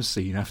of Christmas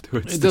scene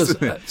afterwards. It does.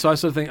 So I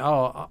sort of think,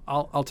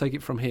 I'll take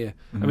it from here.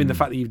 I mean, the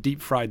fact that you've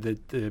deep fried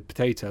the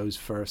potatoes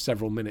for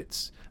several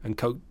minutes and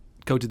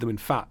coated them in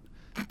fat,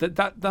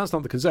 that's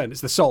not the concern.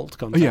 It's the salt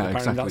content. Yeah, apparently.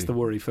 exactly. That's the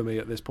worry for me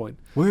at this point.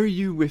 Where are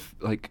you with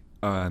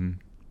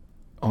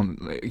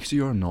so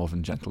you're a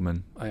northern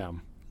gentleman. I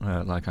am.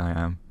 Like I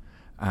am.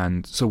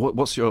 And so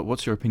what's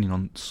your opinion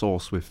on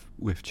sauce with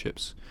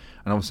chips?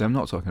 And obviously I'm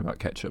not talking about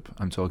ketchup.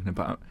 I'm talking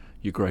about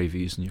your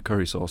gravies and your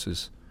curry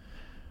sauces.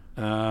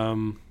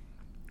 I'll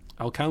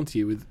counter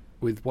you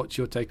with what's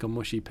your take on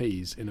mushy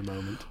peas in a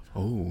moment.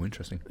 Oh,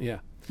 interesting. Yeah.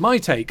 My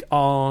take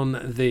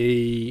on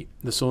the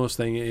sauce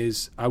thing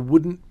is I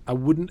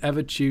wouldn't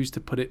ever choose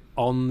to put it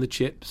on the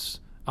chips.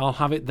 I'll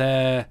have it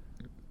there.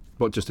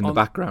 What, just in the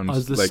background?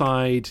 As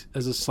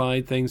a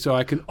side thing, so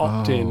I can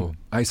opt in.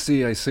 I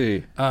see.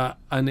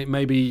 And it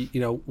may be,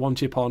 one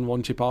chip on,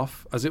 one chip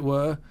off, as it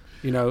were.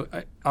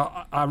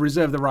 I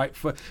reserve the right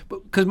for...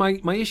 But because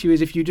my issue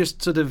is if you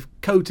just sort of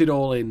coat it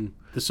all in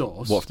the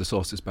sauce... What if the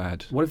sauce is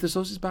bad? What if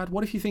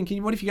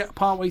you get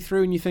part way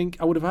through and you think,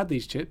 I would have had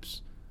these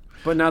chips,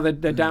 but now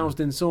they're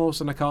doused in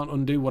sauce and I can't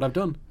undo what I've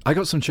done? I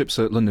got some chips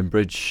at London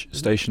Bridge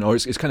Station, or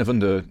it's kind of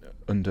under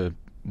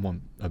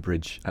a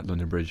bridge at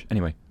London Bridge.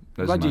 Anyway...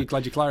 Glad you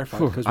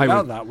clarified, because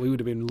without that we would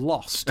have been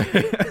lost.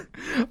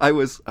 I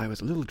was a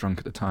little drunk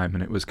at the time,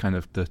 and it was kind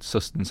of the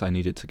sustenance I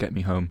needed to get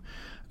me home.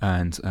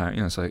 And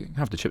it's like,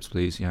 have the chips,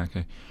 please. Yeah,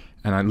 okay.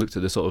 And I looked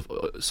at the sort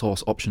of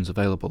sauce options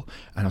available,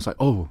 and I was like,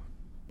 and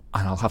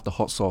I'll have the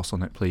hot sauce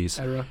on it, please.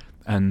 Error.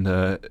 And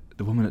the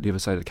woman at the other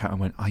side of the counter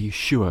went, "Are you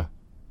sure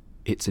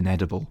it's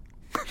inedible?"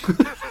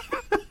 and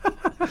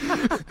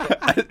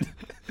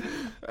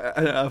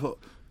I thought,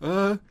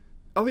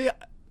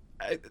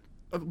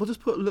 we'll just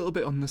put a little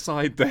bit on the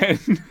side then.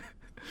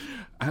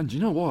 And you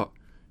know what?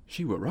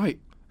 She were right.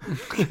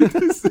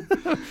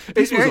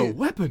 This was a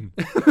weapon.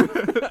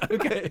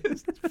 Okay.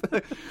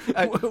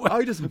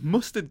 I just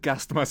mustard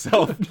gassed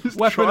myself just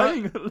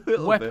trying a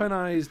little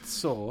weaponized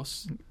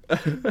sauce.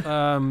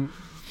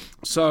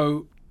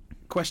 So,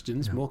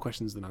 questions, more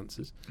questions than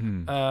answers.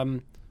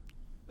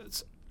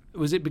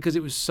 Was it because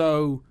it was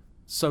so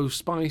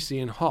spicy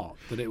and hot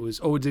that it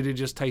was, or did it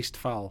just taste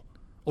foul?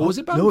 Or was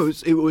it both? No,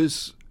 it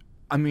was.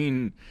 I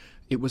mean,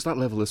 it was that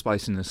level of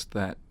spiciness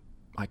that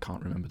I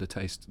can't remember the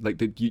taste. Like,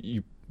 did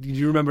you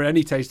remember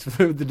any taste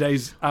for the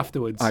days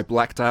afterwards? I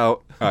blacked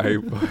out. I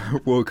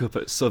woke up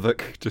at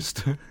Southwark,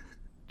 just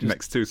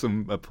next to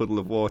a puddle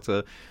of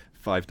water.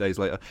 5 days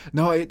later,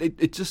 no,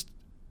 it just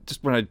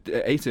when I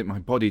ate it, my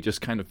body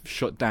just kind of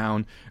shut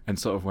down and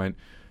sort of went,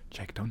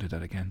 "Jake, don't do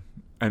that again."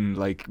 And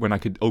like when I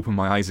could open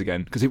my eyes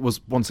again, because it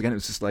was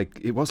just like,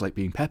 it was like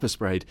being pepper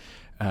sprayed.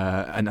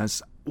 And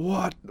as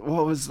what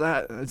was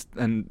that?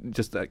 And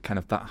just that kind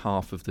of that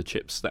half of the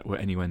chips that were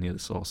anywhere near the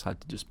sauce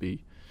had to just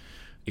be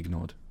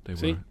ignored. They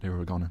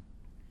were a goner.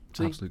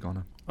 See? Absolute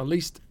goner. At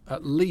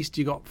least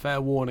you got fair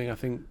warning. I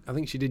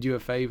think she did you a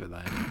favour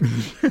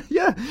there.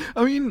 Yeah,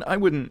 I mean, I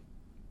wouldn't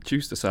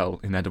choose to sell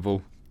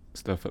inedible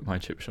stuff at my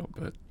chip shop,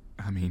 but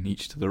I mean,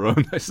 each to their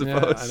own, I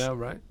suppose. Yeah, I know,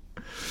 right?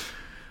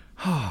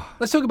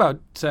 Let's talk about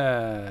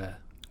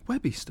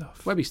webby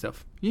stuff. webby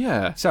stuff.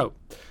 Yeah. So,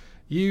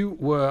 you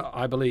were,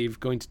 I believe,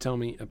 going to tell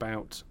me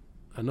about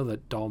another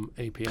DOM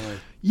API.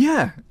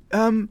 Yeah.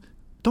 DOM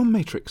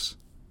matrix.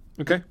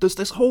 Okay. There's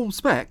this whole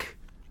spec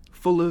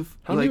full of...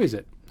 How new is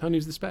it? How new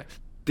is the spec?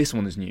 This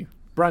one is new.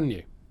 Brand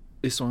new.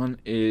 This one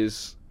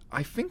is...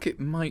 I think it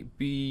might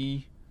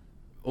be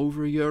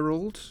over a year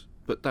old,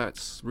 but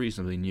that's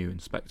reasonably new in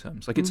spec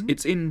terms. Like,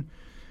 it's in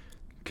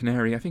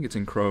Canary, I think it's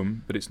in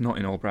Chrome, but it's not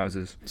in all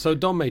browsers. So,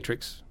 DOM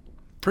matrix.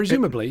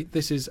 Presumably,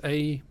 this is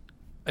a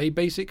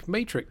basic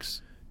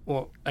matrix.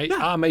 Or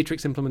a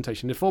matrix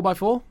implementation. A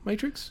 4x4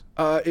 matrix?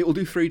 It will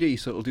do 3D,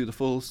 so it'll do the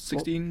full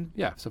 16...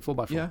 Yeah, so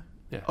 4x4.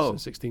 Yeah, Oh. so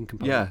 16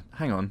 components. Yeah,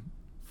 hang on.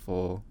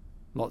 4...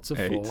 Lots of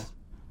 8, 4.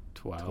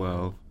 12.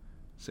 12...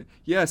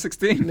 Yeah,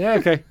 16. Yeah,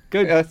 okay,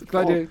 good. Yeah,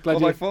 glad you.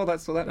 4x4,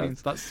 that's what that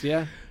means. That's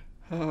yeah.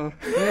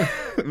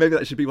 Maybe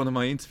that should be one of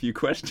my interview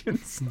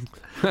questions.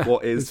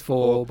 What is It's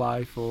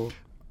 4x4?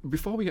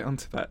 Before we get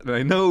onto that,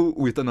 I know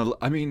we've done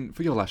I mean,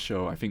 for your last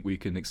show, I think we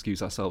can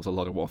excuse ourselves a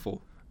lot of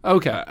waffle.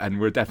 Okay. And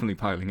we're definitely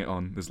piling it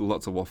on. There's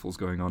lots of waffles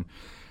going on.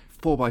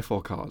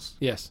 4x4 cars.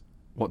 Yes.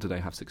 What do they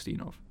have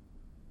 16 of?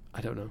 I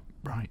don't know.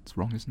 Right, it's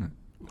wrong, isn't it?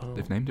 Oh.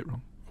 They've named it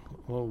wrong.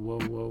 Whoa.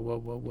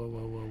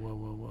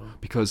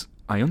 Because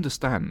I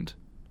understand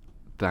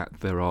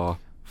that there are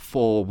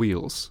 4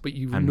 wheels, But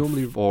you and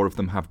normally 4 of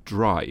them have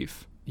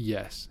drive.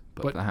 yes,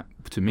 But that,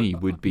 to me,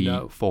 would be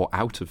no. 4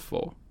 out of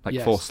 4. Like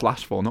Yes.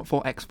 4/4, not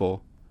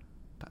 4x4.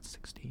 That's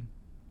 16.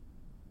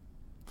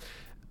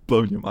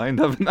 Blown your mind,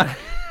 haven't I?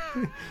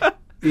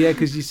 yeah,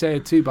 because you say a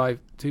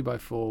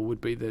 2x4 would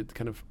be the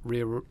kind of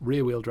rear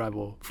wheel drive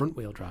or front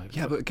wheel drive.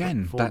 Yeah, but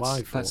again,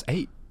 4x4. that's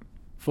 8.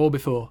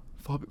 4x4.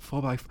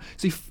 4 by 4.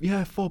 See,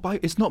 yeah, 4 by.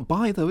 It's not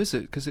by though, is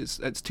it? Because it's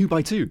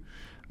 2x2.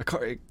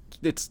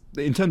 It's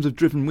in terms of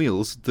driven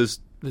wheels.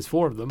 There's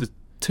 4 of them. There's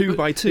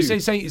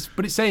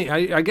 2x2. It's saying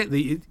I get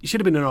it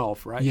should have been an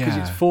off, right? Because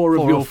Yeah. it's 4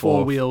 of 4 your of 4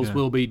 4, wheels yeah.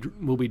 will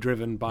be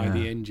driven by Yeah.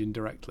 the engine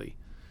directly.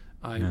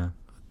 Yeah.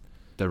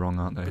 They're wrong,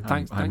 aren't they?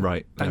 But I'm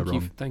right. They're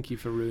wrong. Thank you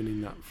for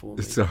ruining that for me.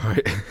 It's all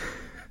right.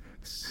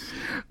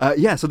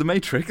 Yeah. So the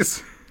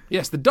Matrix.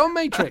 Yes, the DOM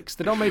matrix,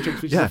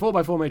 which is Yeah. a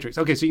 4x4 matrix.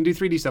 Okay, so you can do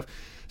 3D stuff.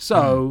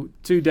 So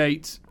to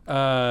date,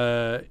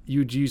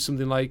 you'd use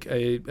something like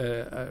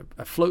a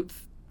float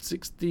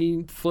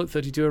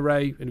 32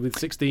 array and with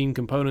 16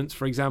 components,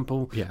 for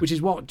example, Yeah. which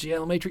is what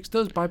GL Matrix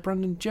does by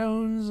Brandon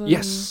Jones. And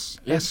Yes.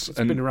 it's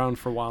been around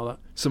for a while. That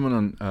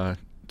Someone on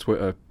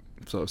Twitter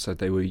sort of said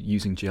they were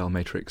using GL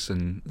Matrix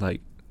and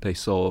like they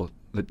saw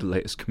that the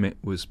latest commit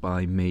was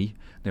by me.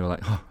 They were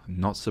like, "Oh, I'm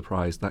not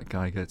surprised. That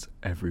guy gets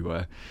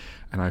everywhere,"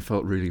 and I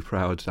felt really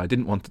proud. I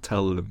didn't want to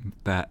tell them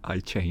that I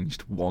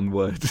changed one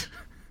word.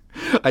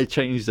 I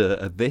changed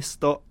a this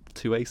dot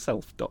to a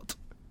self dot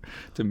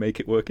to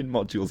make it work in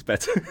modules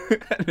better.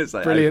 And it's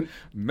like, Brilliant.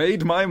 I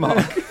made my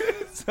mark.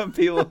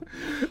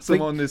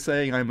 Someone is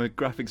saying I'm a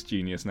graphics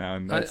genius now,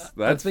 and that's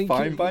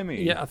fine by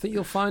me. Yeah, I think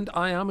you'll find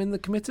I am in the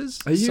committers.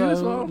 Are you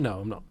as well? No,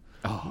 I'm not.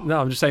 Oh. No,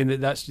 I'm just saying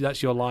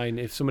that's your line.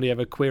 If somebody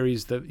ever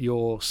queries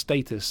your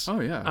status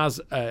as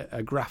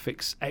a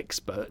graphics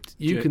expert,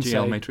 you can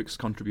GL say Matrix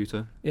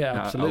contributor. Yeah,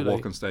 absolutely. I'll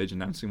walk on stage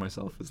announcing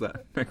myself as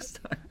that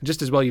next time.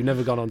 just as well you've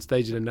never gone on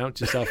stage and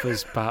announced yourself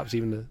as perhaps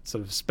even a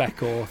sort of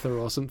spec author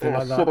or something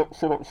like that.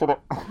 Shut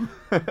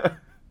up.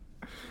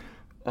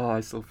 Oh,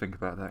 I still think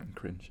about that and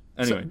cringe.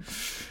 Anyway.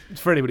 So,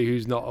 for anybody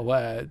who's not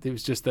aware, it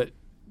was just that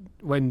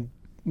when,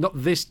 not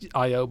this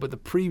I.O., but the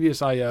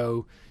previous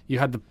I.O., you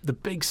had the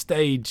big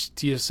stage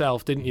to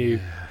yourself, didn't you?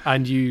 Yeah.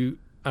 And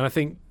I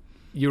think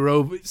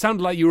it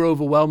sounded like you were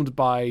overwhelmed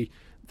by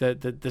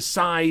the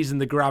size and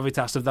the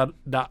gravitas of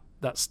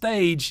that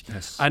stage,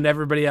 yes. And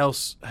everybody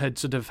else had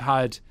sort of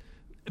had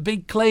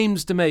big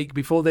claims to make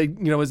before they,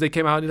 as they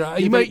came out.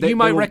 You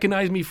might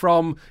recognise me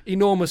from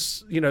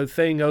enormous,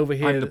 thing over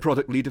here. I'm the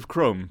product lead of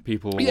Chrome.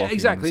 People. Yeah,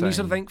 exactly. And you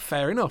sort of think,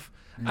 fair enough.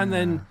 Yeah. And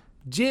then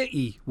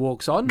J.E.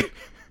 walks on.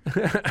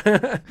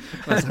 I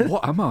was like,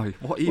 what am I?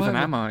 What even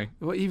am I?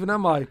 What even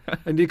am I?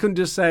 And you couldn't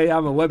just say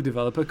I'm a web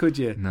developer, could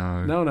you?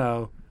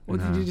 No. What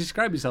did you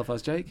describe yourself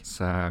as, Jake?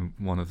 So I'm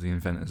one of the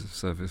inventors of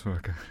Service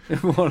Worker.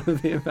 One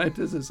of the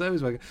inventors of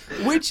Service Worker,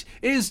 which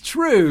is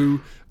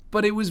true.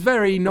 But it was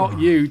very not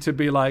you to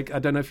be like, I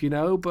don't know if you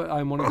know, but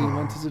I'm one of the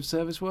inventors of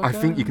Service Worker. I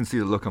think you can see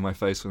the look on my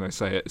face when I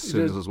say it. As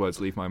soon as those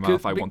words leave my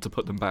mouth, I want to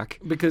put them back.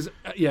 Because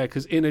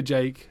Inner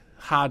Jake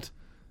had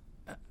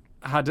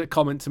a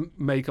comment to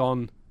make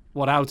on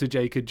what Outer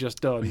Jake had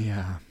just done.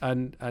 Yeah.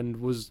 And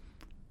was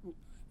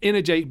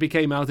Inner Jake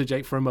became Outer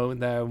Jake for a moment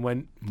there and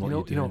went, you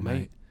know what,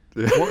 mate?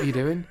 What are you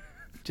doing?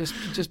 Just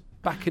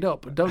back it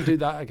up. Don't do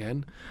that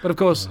again. But of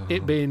course,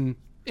 it being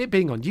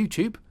on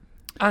YouTube.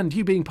 And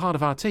you being part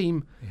of our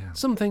team, Yeah.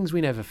 some things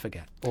we never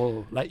forget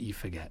or let you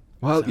forget.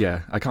 Well, So-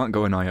 yeah, I can't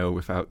go on I/O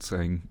without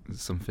saying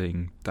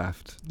something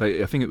daft. Like,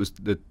 I think it was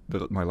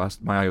my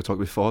I/O talk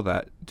before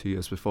that, 2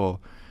 years before.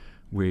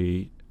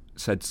 We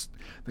said,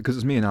 because it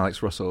was me and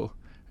Alex Russell,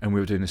 and we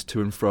were doing this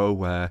to and fro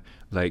where,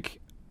 like,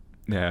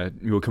 yeah,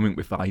 we were coming up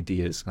with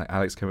ideas. Like,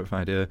 Alex came up with an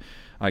idea,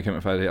 I came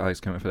up with an idea, Alex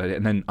came up with an idea,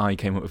 and then I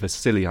came up with a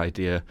silly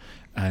idea,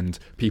 and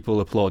people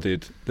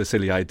applauded the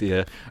silly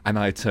idea, and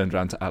I turned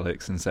around to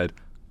Alex and said,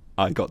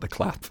 I got the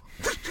clap.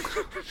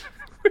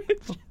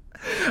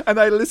 And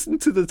I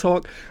listened to the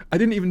talk. I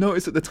didn't even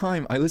notice at the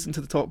time. I listened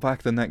to the talk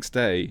back the next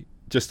day,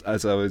 just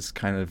as I was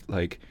kind of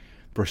like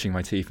brushing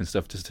my teeth and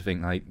stuff, just to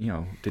think, like,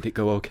 did it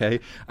go okay?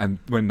 And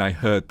when I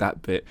heard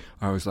that bit,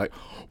 I was like,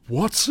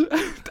 what?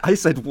 I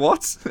said,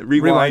 what?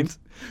 Rewind.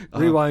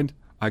 Rewind.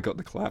 I got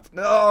the clap.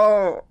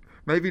 No!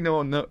 Maybe no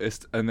one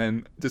noticed. And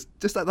then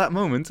just at that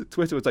moment,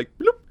 Twitter was like,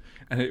 bloop,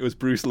 and it was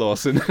Bruce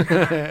Lawson.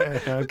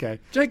 Okay.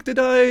 Jake, did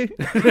I?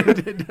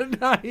 Did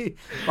I?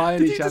 By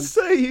any Did you chance? just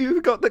say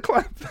you got the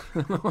clap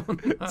Oh,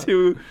 no.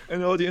 to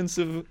an audience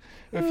of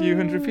a few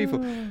hundred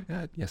people?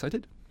 Yes, I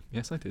did.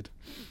 Yes, I did.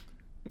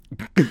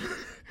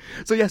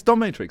 So yes, DOM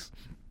matrix.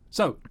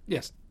 So,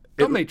 yes.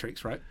 DOM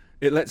matrix, right?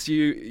 It lets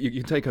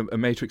you take a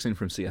matrix in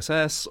from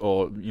CSS,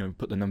 or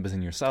put the numbers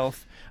in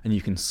yourself, and you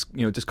can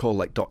just call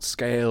like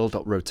 .scale,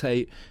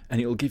 .rotate,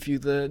 and it will give you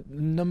the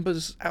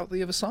numbers out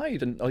the other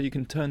side, or you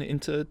can turn it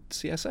into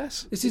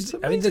CSS.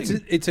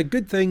 It's a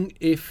good thing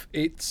if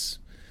it's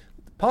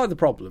part of the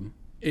problem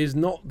is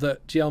not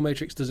that GL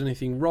matrix does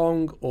anything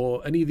wrong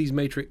or any of these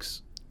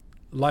matrix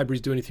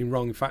libraries do anything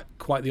wrong. In fact,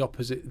 quite the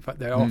opposite. In fact,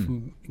 they're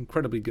often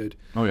incredibly good.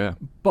 Oh yeah.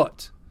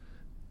 But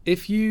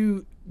if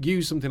you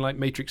use something like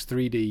matrix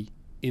 3D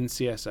in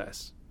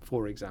CSS,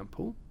 for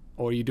example,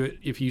 or you do it,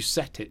 if you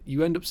set it,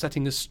 you end up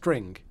setting a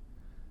string.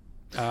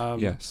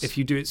 Yes. If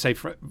you do it, say,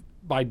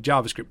 by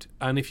JavaScript,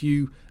 and if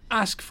you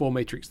ask for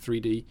matrix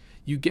 3D,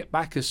 you get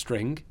back a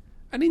string,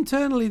 and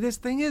internally this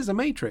thing is a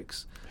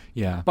matrix.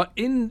 Yeah. But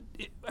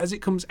as it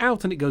comes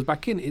out and it goes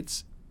back in,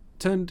 it's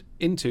turned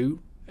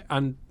into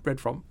and read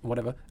from,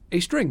 whatever, a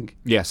string.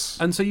 Yes.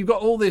 And so you've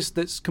got all this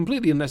that's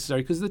completely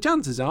unnecessary, because the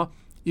chances are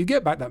you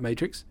get back that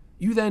matrix,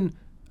 you then,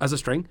 as a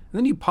string, and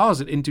then you parse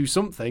it into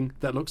something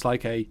that looks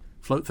like a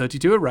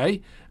float32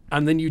 array,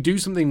 and then you do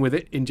something with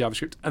it in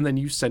JavaScript, and then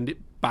you send it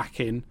back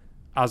in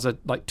as a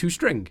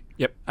toString.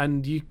 Yep.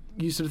 And you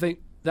sort of think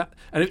that,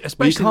 and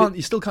especially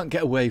you still can't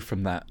get away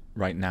from that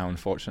right now,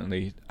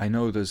 unfortunately. I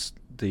know there's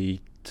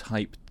the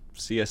type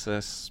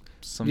CSS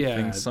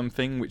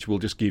something, which will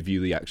just give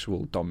you the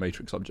actual DOM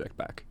matrix object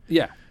back.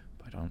 Yeah.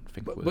 I don't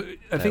think But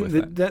I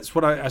think that's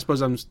what I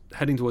suppose I'm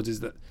heading towards, is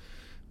that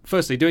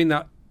firstly doing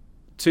that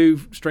to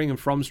string and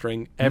from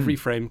string every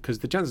frame, because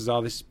the chances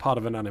are this is part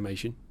of an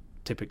animation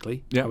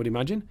typically. I would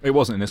imagine it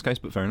wasn't in this case,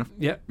 but fair enough.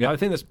 I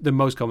think that's the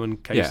most common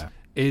case. Yeah.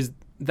 Is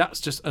that's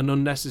just an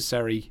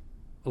unnecessary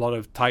lot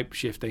of type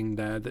shifting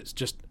there. That's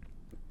just,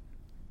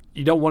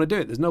 you don't want to do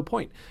it. There's no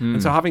point.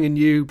 And so having a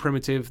new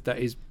primitive that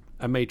is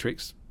a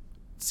matrix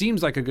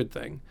seems like a good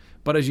thing,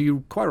 but as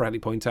you quite rightly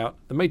point out,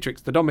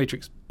 the DOM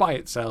matrix by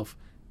itself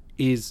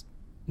is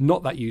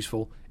not that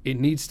useful. It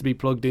needs to be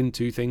plugged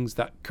into things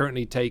that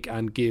currently take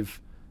and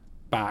give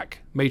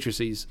back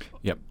matrices.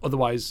 Yep.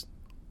 Otherwise,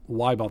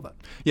 why bother?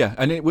 Yeah,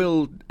 and it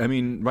will,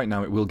 right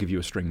now it will give you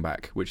a string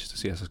back, which is a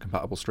CSS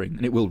compatible string,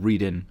 and it will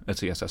read in a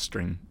CSS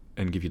string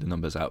and give you the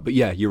numbers out. But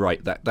yeah, you're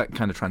right, that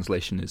kind of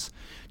translation is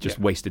just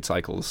wasted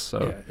cycles.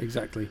 So. Yeah,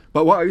 exactly.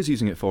 But what I was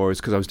using it for is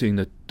because I was doing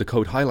the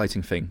code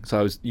highlighting thing. So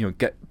I was,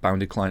 get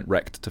bounded client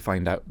rect to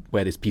find out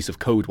where this piece of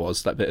code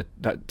was,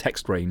 that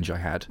text range I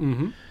had.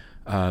 Mm-hmm.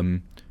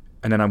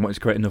 And then I wanted to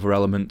create another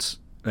element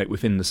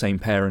within the same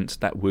parent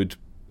that would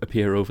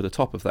appear over the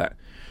top of that.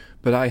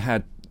 But I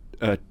had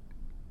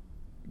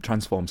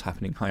transforms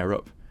happening higher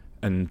up,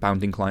 and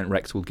bounding client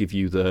rect will give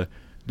you the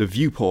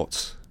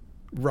viewports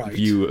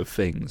view of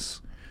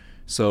things.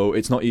 So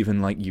it's not even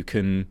like you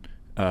can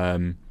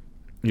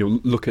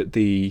look at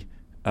the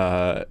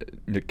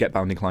get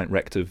bounding client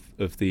rect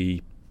of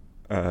the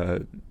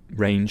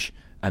range,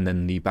 and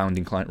then the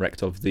bounding client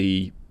rect of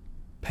the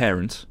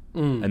parent,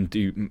 and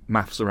do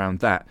maths around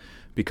that,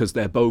 because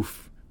they're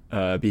both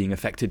being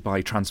affected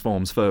by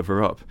transforms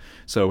further up.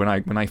 So when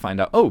I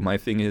find out, my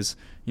thing is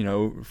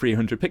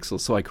 300 pixels,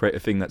 so I create a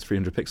thing that's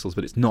 300 pixels,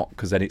 but it's not,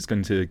 because then it's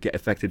going to get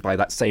affected by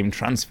that same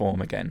transform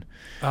again.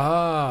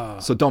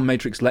 So DOM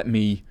matrix let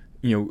me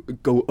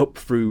go up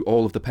through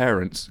all of the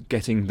parents,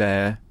 getting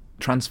their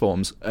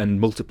transforms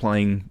and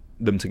multiplying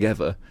them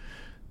together.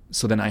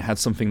 So then I had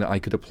something that I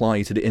could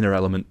apply to the inner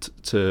element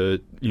to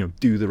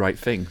do the right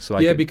thing. So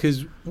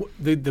because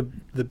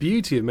the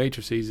beauty of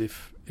matrices,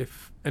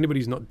 if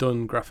anybody's not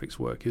done graphics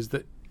work, is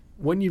that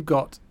when you've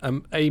got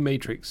a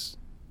matrix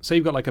say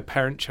you've got like a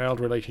parent-child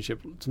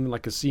relationship, something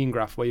like a scene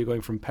graph where you're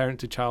going from parent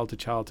to child to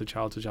child to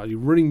child to child. You're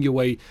running your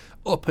way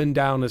up and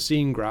down a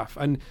scene graph.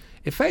 And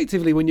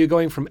effectively, when you're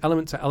going from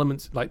element to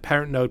element, like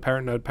parent node,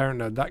 parent node, parent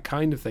node, that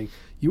kind of thing,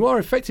 you are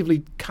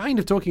effectively kind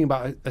of talking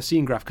about a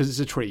scene graph because it's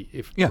a tree.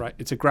 Right?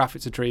 It's a graph,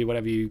 it's a tree,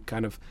 whatever you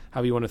kind of,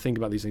 how you want to think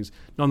about these things.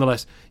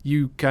 Nonetheless,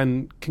 you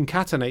can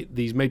concatenate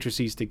these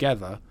matrices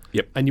together,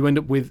 and you end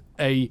up with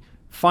a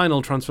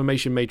final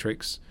transformation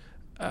matrix,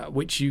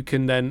 which you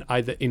can then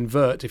either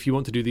invert if you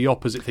want to do the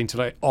opposite thing to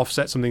like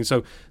offset something.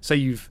 So say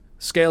you've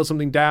scaled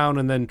something down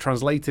and then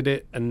translated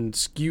it and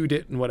skewed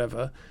it and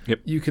whatever.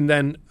 You can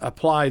then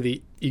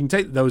you can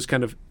take those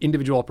kind of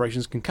individual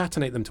operations,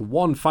 concatenate them to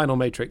one final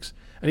matrix,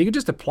 and you can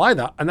just apply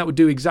that, and that would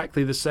do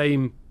exactly the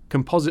same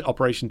composite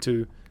operation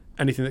to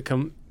anything that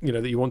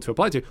that you want to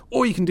apply to.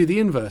 Or you can do the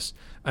inverse,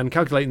 and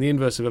calculating the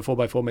inverse of a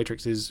 4x4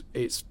 matrix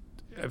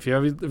Have you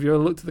ever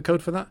looked at the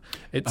code for that?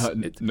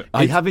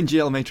 I have in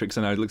GL Matrix,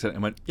 and I looked at it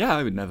and went, "Yeah,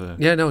 I would never."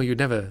 Yeah, no, you would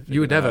never,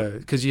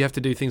 because you have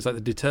to do things like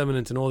the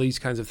determinant and all these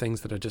kinds of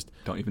things that are just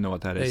don't even know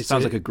what that is. It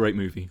sounds like a great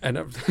movie. And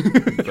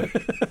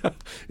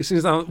it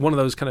seems like one of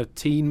those kind of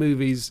teen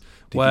movies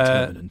where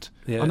determinant.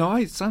 Yeah. Oh no,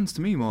 it sounds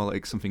to me more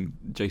like something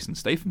Jason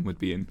Statham would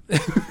be in,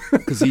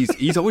 because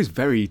he's always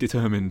very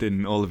determined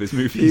in all of his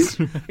movies.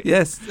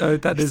 Yes,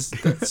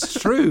 that's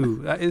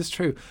true. That is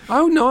true.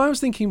 Oh no, I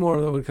was thinking more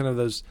of kind of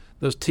those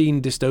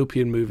teen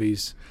dystopian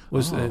movies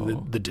was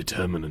the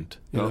determinant,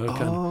 where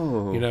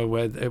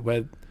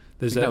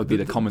there's that would be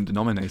the common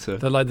denominator.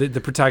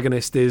 The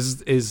protagonist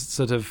is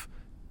sort of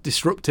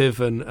disruptive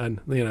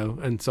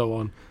and so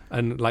on,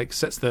 and like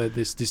sets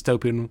this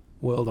dystopian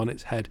world on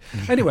its head.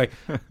 Anyway,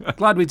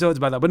 glad we talked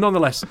about that. But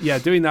nonetheless,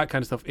 doing that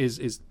kind of stuff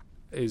is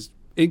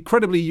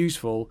incredibly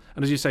useful.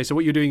 And as you say, so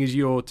what you're doing is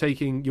you're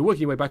working your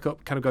way back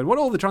up, kind of going, what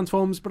are all the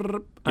transforms,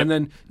 and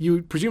then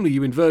you presumably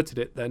you inverted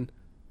it then.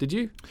 Did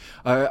you?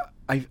 I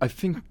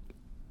think.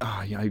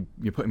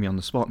 You're putting me on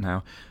the spot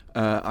now.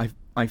 I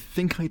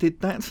think I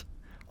did that.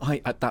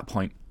 At that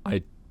point,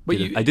 I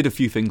did a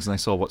few things and I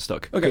saw what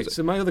stuck. Okay,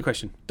 so my other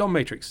question, DOM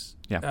matrix.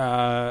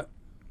 Yeah.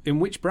 In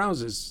which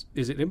browsers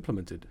is it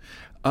implemented?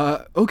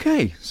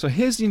 Okay, so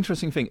here's the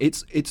interesting thing.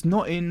 It's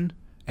not in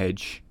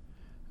Edge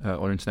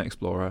or Internet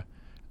Explorer.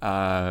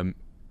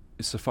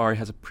 Safari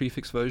has a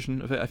prefix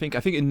version of it. I think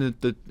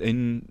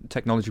in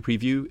Technology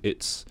Preview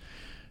it's.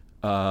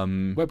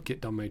 WebKit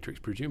DOM matrix,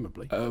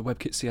 presumably.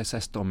 WebKit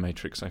CSS DOM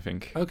matrix, I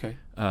think. Okay.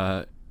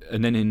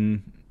 And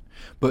then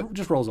but it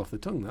just rolls off the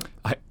tongue, that.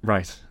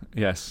 Right.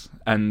 Yes,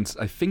 and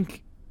I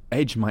think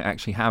Edge might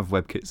actually have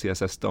WebKit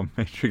CSS DOM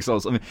matrix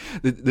also. I mean,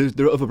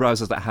 there are other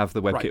browsers that have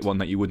the WebKit one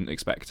that you wouldn't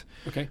expect.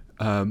 Okay.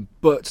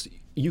 But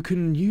you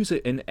can use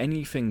it in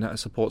anything that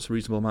supports a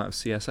reasonable amount of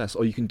CSS,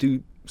 or you can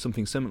do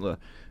something similar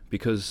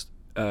because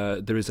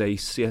there is a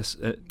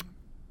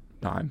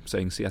No, I'm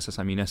saying CSS,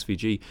 I mean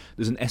SVG.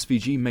 There's an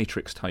SVG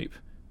matrix type,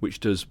 which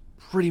does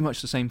pretty much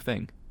the same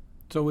thing.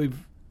 So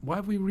why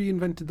have we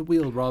reinvented the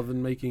wheel rather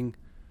than making...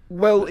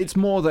 Well, it's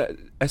more that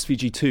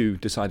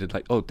SVG2 decided,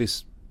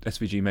 this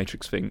SVG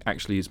matrix thing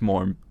actually is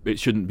more... It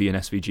shouldn't be an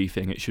SVG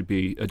thing, it should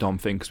be a DOM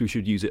thing, because we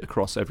should use it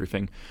across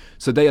everything.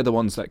 So they are the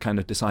ones that kind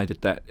of decided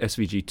that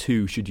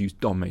SVG2 should use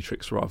DOM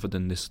matrix rather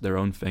than their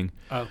own thing.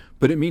 Oh.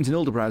 But it means in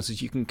older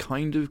browsers you can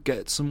kind of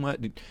get somewhere...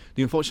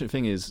 The unfortunate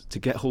thing is, to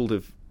get hold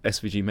of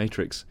SVG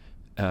matrix,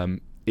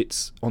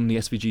 it's on the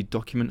SVG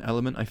document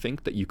element, I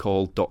think, that you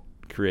call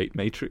 .create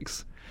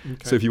matrix. Okay.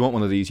 So if you want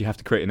one of these, you have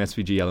to create an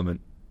SVG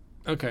element.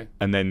 Okay.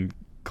 And then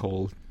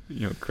call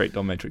create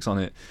DOM matrix on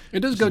it.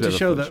 It does go to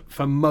show that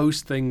for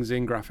most things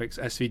in graphics,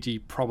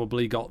 SVG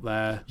probably got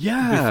there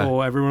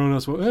before everyone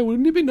else went,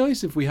 wouldn't it be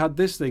nice if we had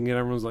this thing? And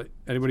everyone's like,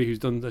 anybody who's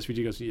done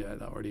SVG goes, yeah,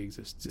 that already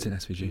exists. It's in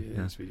SVG.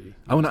 Yeah. SVG.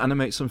 I want to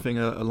animate something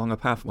along a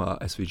path. Well,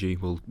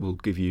 SVG will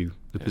give you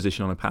the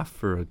position on a path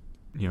for a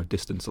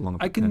distance along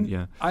a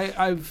path.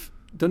 I've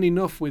done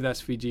enough with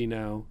SVG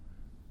now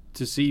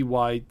to see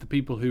why the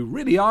people who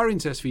really are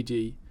into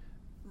SVG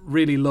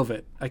really love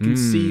it. I can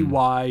see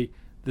why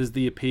there's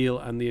the appeal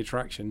and the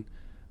attraction.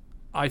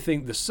 I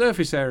think the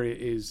surface area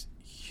is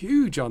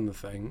huge on the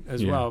thing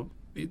as well.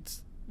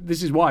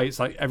 This is why it's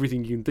like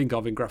everything you can think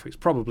of in graphics.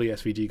 Probably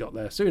SVG got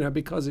there sooner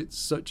because it's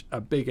such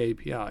a big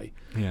API.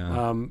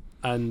 Yeah.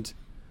 And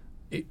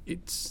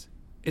it's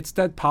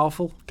dead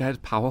powerful.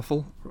 Dead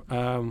powerful.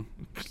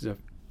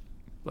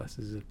 Bless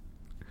his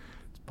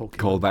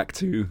call back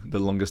to the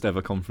longest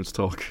ever conference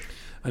talk.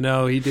 I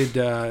know he did.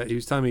 He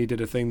was telling me he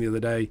did a thing the other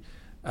day.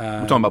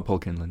 We're talking about Paul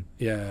Kinlan.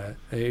 Yeah,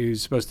 he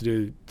was supposed to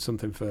do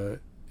something for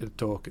a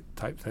talk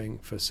type thing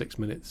for 6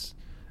 minutes,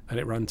 and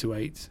it ran to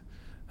 8.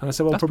 And I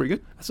said, well, that's pretty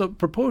good. So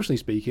proportionally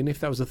speaking,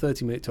 if that was a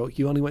 30-minute talk,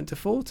 you only went to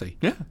 40.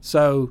 Yeah.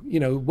 So,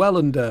 well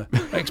under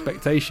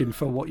expectation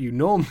for what you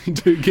normally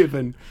do,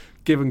 given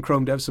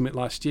Chrome Dev Summit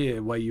last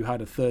year, where you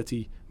had a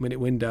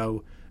 30-minute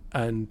window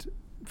and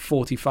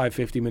 45,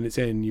 50 minutes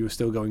in, you were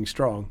still going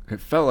strong.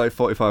 It felt like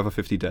 45 or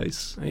 50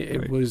 days.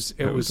 It was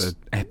an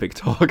epic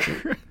talk.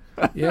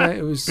 Yeah,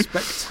 it was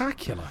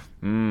spectacular.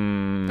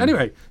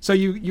 Anyway, so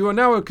you are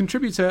now a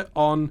contributor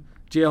on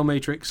GL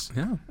matrix.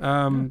 Yeah.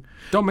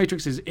 DOM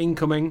matrix is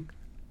incoming.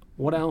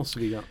 What else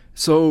have you got?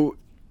 So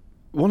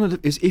one of the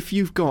is if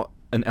you've got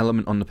an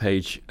element on the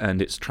page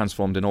and it's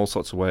transformed in all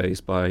sorts of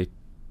ways by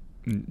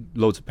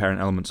loads of parent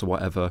elements or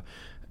whatever,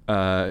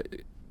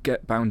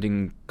 get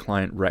bounding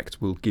client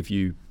rect will give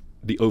you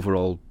the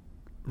overall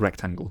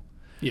rectangle.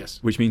 Yes.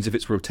 Which means if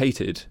it's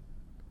rotated,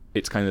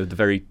 it's kind of the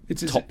very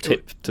top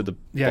tip to the...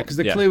 Yeah, because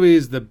the clue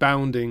is the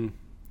bounding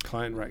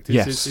client rect.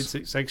 Yes.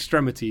 It's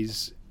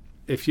extremities.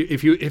 If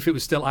it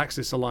was still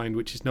axis aligned,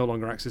 which is no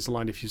longer axis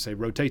aligned, if you say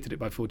rotated it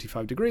by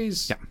 45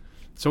 degrees. Yeah.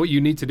 So what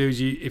you need to do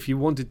is if you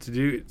wanted to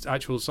do its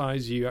actual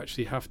size, you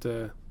actually have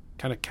to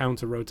kind of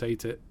counter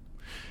rotate it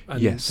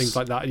and things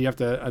like that. And you have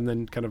to and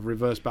then kind of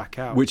reverse back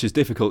out. Which is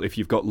difficult if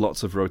you've got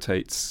lots of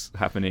rotates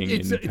happening.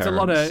 It's a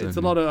lot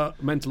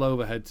of mental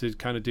overhead to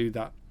kind of do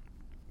that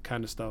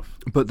kind of stuff.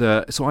 But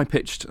so I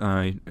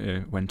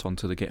went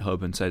onto the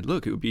GitHub and said,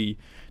 look, it would be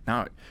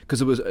now because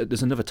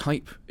there's another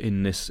type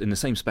in the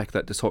same spec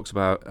that talks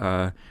about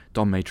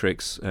DOM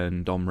matrix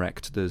and DOM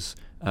rect. There's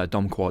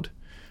DOM quad,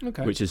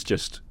 which is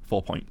just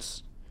 4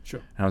 points.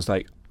 Sure. And I was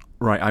like,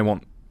 right, I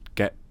want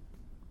get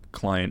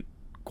client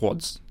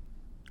quads.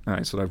 All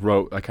right, so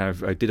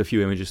I did a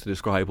few images to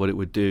describe what it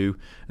would do,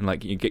 and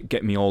like you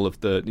get me all of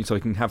so I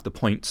can have the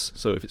points.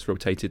 So if it's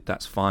rotated,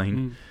 that's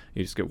fine.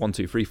 You just get 1,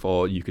 2, 3,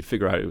 4. You could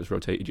figure out it was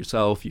rotated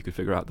yourself. You could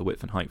figure out the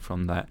width and height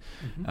from that.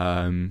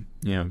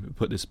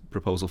 Put this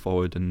proposal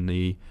forward, and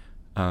the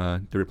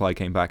reply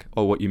came back.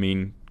 Oh, what you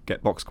mean?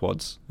 Get box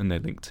quads, and they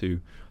linked to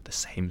the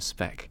same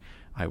spec.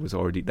 I was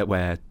already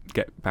where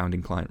get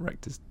bounding client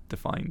rect is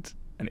defined,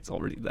 and it's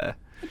already there.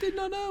 I did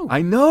not know.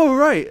 I know,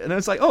 right? And I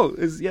was like,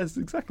 yes,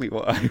 exactly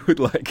what I would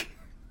like.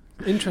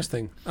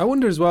 Interesting. I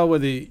wonder as well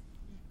whether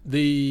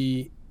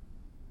there's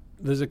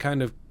a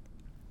kind of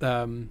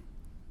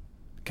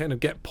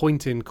get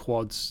pointing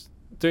quads,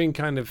 doing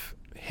kind of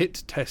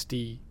hit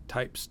testy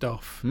type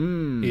stuff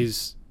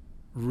is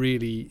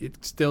really,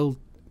 it still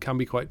can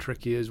be quite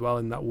tricky as well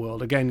in that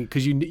world. Again,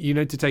 because you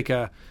need to take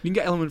you can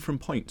get element from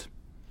point.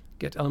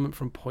 Get element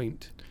from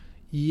point.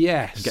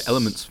 Yes. And get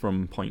elements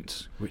from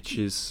point, which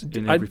is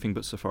in everything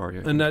but Safari.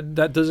 And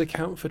that does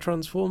account for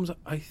transforms,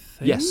 I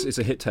think. Yes, it's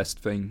a hit test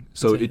thing.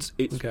 So it's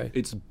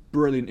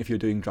brilliant if you're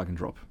doing drag and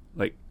drop,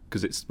 like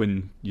because it's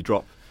when you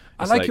drop.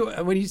 I like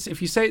it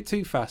if you say it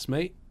too fast,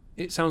 mate.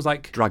 It sounds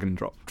like drag and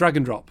drop. Drag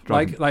and drop.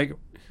 Like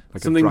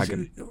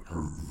something.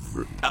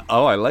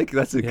 Oh, I like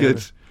that's a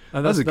good.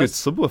 That's a good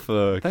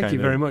subwoofer. Thank you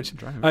very much.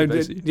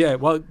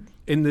 Well,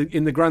 in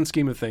the grand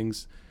scheme of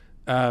things.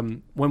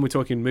 When we're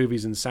talking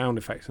movies and sound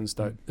effects and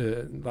stuff,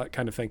 that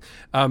kind of thing,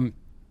 the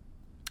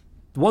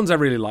ones I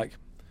really like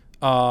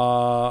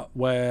are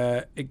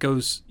where it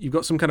goes. You've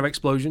got some kind of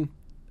explosion,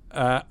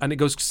 and it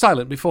goes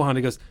silent beforehand.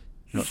 It goes.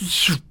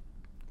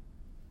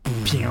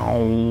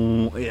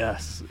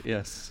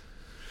 Yes.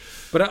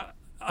 But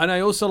I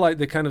also like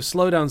the kind of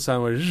slow down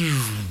sound where.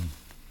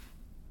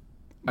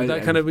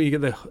 Kind of when you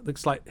get the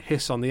slight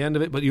hiss on the end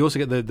of it, but you also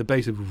get the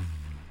bass of.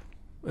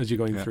 As you're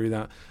going through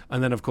that,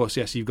 and then of course,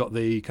 yes, you've got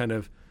the kind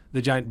of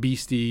the giant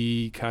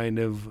beastie kind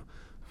of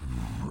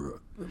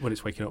when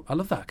it's waking up. I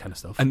love that kind of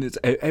stuff. And it's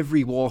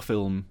every war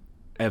film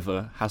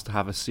ever has to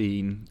have a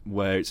scene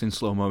where it's in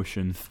slow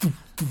motion,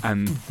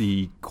 and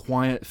the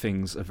quiet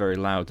things are very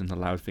loud, and the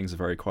loud things are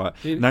very quiet.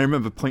 And I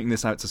remember pointing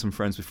this out to some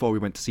friends before we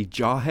went to see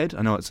Jarhead.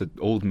 I know it's an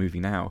old movie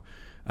now.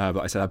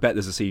 But I said, I bet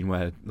there's a scene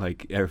where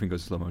like everything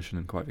goes in slow motion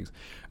and quiet things.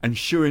 And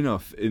sure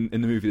enough, in the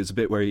movie, there's a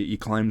bit where he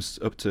climbs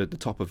up to the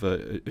top of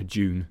a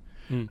dune,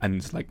 and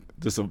it's like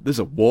there's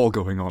a war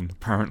going on.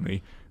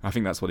 Apparently, I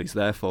think that's what he's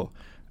there for.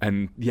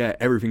 And yeah,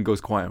 everything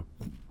goes quiet.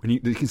 And you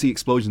can see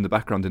explosions in the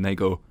background, and they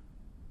go.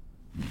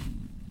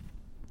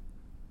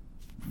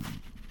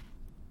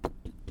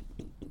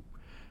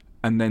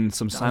 And then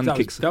some sand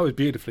kicks. That was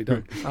beautifully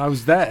done. I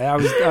was there.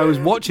 I was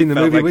watching the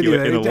movie with you.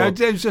 It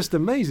was just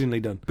amazingly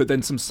done. But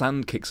then some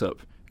sand kicks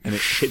up, and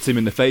it hits him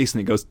in the face,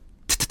 and it goes.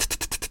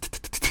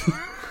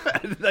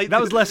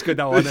 That was less good,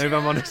 that one, if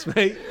I'm honest,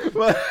 mate.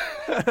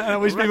 I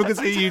wish people could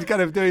see you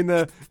kind of doing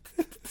the.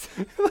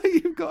 Like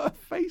you've got a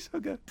face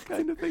hugger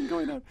kind of thing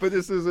going on. But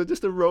this was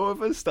just a row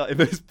of us starting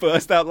to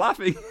burst out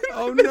laughing.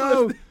 Oh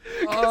no!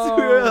 Because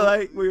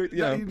we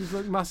were he was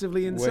like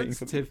massively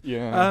insensitive.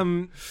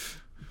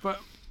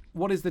 But.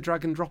 What is the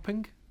dragon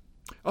dropping?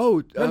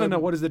 Oh no!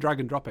 What is the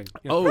dragon dropping?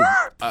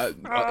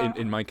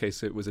 In my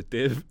case, it was a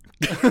div.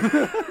 That's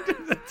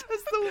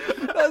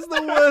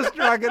the worst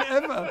dragon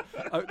ever.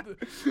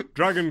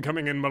 Dragon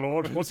coming in, my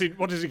lord. What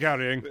is he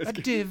carrying? A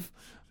div.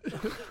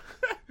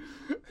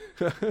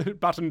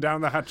 Batten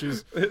down the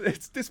hatches.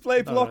 It's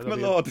display block, my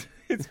lord.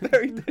 It's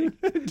very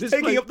big.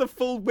 Taking up the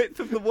full width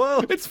of the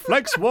world. It's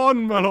flex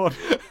 1, my lord.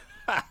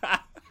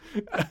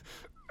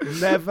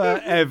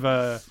 Never,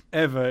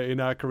 ever in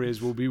our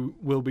careers will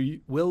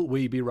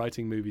we be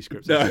writing movie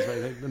scripts. No.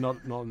 Not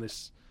on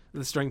this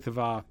the strength of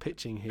our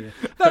pitching here.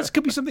 That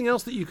could be something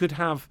else that you could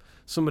have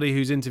somebody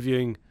who's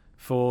interviewing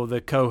for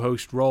the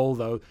co-host role,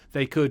 though.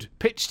 They could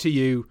pitch to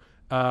you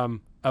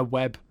a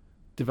web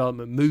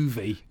development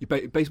movie.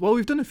 Well,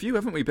 we've done a few,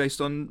 haven't we,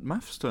 based on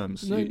maths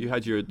terms? No. You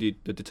had the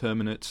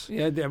determinate.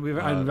 Yeah, we've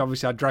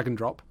obviously had drag and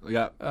drop.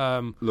 Yeah.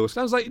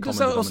 Sounds like, does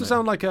that also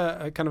sound like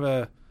a kind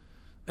of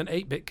an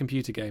 8-bit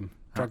computer game?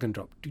 Drag and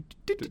drop.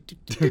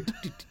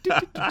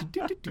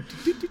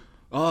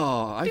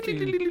 Oh, I've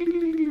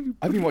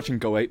been watching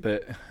Go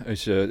 8-Bit,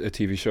 it's a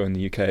TV show in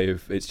the UK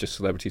it's just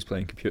celebrities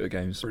playing computer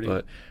games.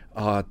 Brilliant.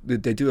 But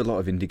they do a lot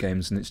of indie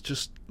games, and it's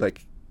just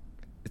like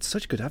it's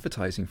such good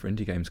advertising for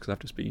indie games because I've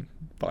just been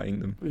buying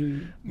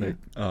them.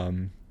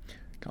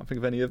 Can't think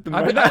of any of them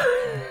right now.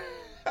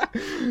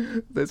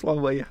 There's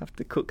one where you have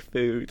to cook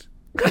food.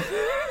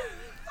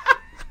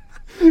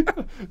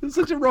 It's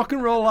such a rock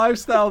and roll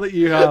lifestyle that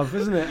you have,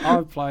 isn't it?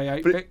 I play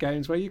 8-bit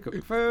games where you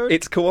cook food.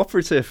 It's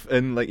cooperative,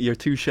 and like you're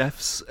two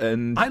chefs,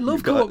 and I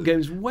love co-op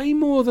games way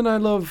more than I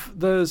love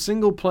the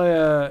single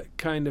player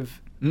kind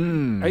of.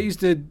 I used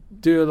to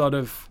do a lot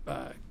of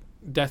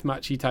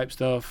deathmatchy type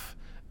stuff,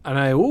 and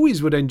I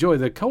always would enjoy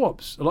the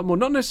co-ops a lot more.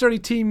 Not necessarily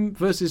team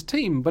versus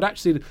team, but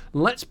actually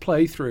let's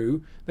play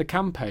through the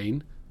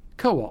campaign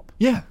co-op.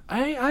 Yeah,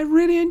 I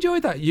really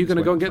enjoyed that. You're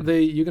gonna go and get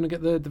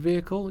the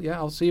vehicle. Yeah,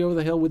 I'll see you over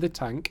the hill with the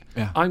tank.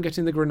 Yeah. I'm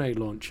getting the grenade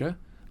launcher.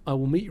 I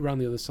will meet you around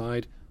the other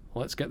side.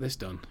 Let's get this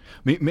done.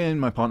 Me and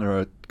my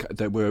partner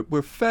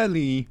we're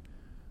fairly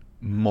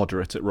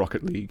moderate at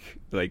Rocket League.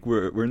 Like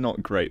we're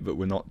not great, but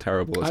we're not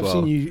terrible as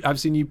well. I've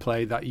seen you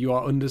play that. You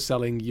are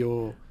underselling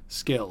your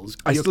skills.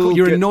 You're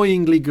you're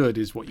annoyingly good,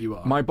 is what you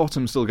are. My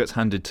bottom still gets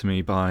handed to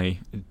me by,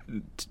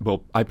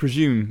 well, I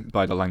presume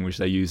by the language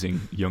they're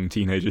using, young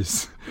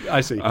teenagers.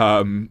 I see.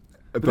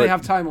 But they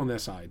have time on their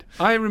side.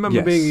 I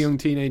remember being a young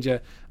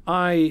teenager.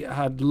 I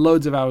had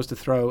loads of hours to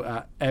throw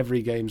at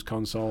every games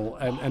console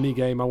and any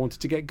game I wanted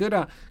to get good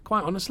at.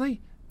 Quite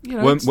honestly, you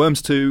know,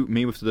 Worms 2,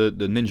 me with the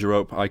ninja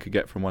rope, I could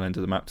get from one end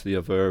of the map to the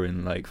other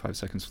in like 5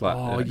 seconds flat.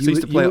 Oh, I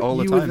used to play it all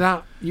the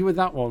time. You were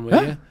that one,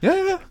 were you?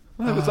 Yeah.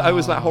 I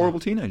was that horrible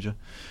teenager.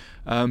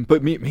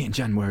 But me and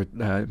Jen were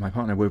my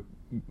partner. We're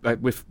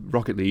with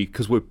Rocket League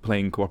because we're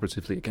playing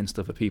cooperatively against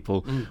other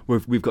people.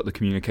 We've got the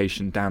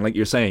communication down. Like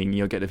you're saying,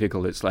 you'll get a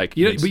vehicle. It's like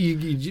but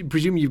you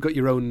presume you've got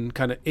your own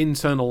kind of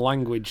internal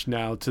language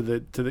now. To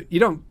the you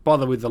don't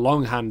bother with the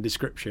longhand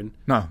description.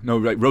 No,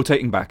 right,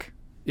 rotating back.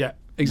 Yeah.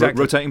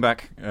 Exactly. Rotating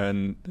back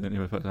and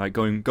like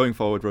going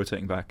forward,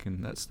 rotating back,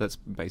 and that's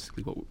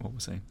basically what we're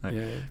saying. Like,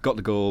 got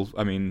the goal.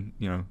 I mean,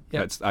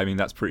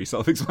 that's pretty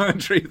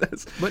self-explanatory.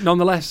 But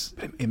nonetheless,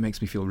 it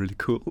makes me feel really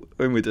cool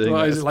when we're doing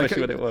it,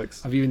 especially when it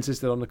works. Have you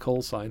insisted on the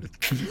call sign,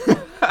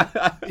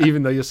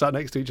 even though you're sat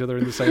next to each other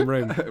in the same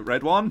room?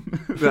 Red one.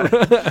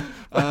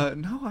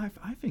 No,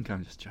 I think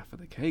I'm just Jaffa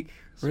the Cake.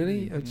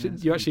 Really?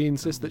 You actually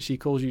insist that she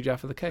calls you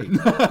Jaffa the Cake?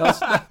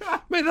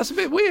 Mate, that's a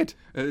bit weird.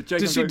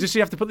 Does she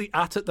have to put the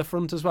at the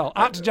front as well?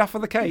 At Jaffa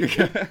the Cake.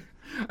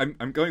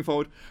 I'm going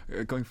forward.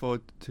 Going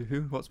forward to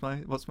who? What's my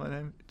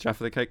name?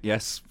 Jaffa the Cake.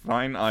 Yes,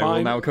 fine. I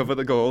will now cover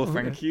the goal.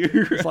 Thank you.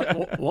 It's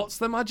like, what's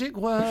the magic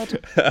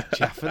word?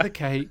 Jaffa the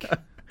Cake.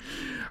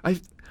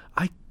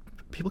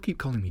 People keep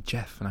calling me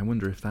Jeff, and I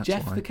wonder if that's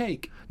Jeff why. the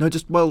Cake. No,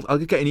 I'll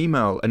get an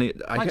email, and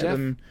I get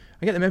them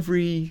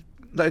every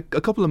like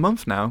a couple of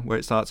months now, where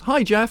it starts,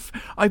 "Hi Jeff,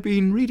 I've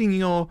been reading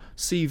your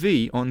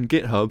CV on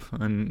GitHub,"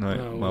 and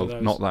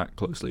not that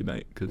closely,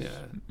 mate, because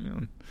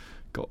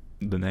got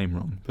the name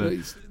wrong. But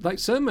it's like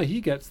Surma, he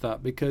gets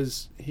that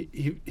because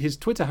his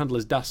Twitter handle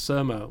is Das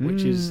Surma,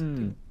 which is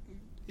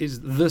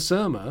the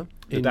Surma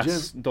in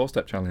Das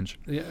doorstep challenge.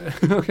 Yeah,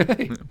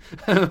 okay,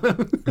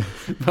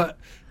 but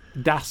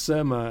Das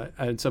Surma,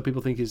 and so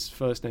people think his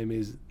first name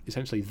is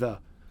essentially the.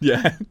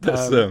 Yeah,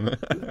 Das Surma.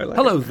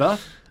 Hello, the.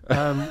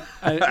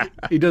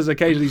 He does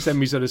occasionally send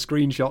me sort of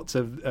screenshots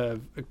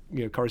of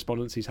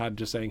correspondence he's had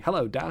just saying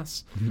hello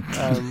Das,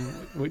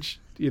 which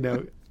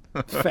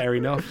fair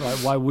enough. Like,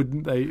 why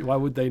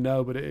would they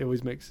know? But it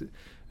always makes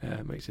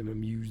him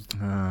amused.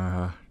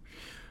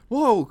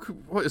 Whoa!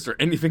 What is there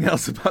anything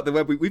else about the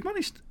web? We've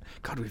managed.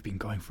 God, we've been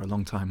going for a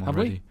long time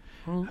already.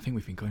 Have we? I think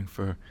we've been going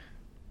for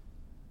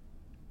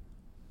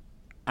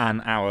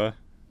an hour.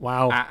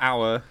 Wow. An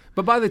hour.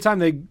 But by the time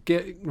they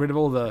get rid of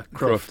all the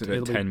cruft,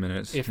 it'll 10 be,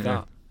 minutes. If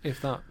that,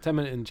 10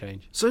 minutes and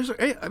change. So, is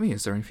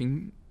there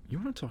anything you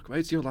want to talk about?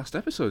 It's your last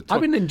episode.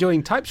 I've been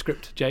enjoying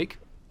TypeScript, Jake.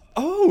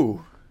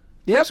 Oh,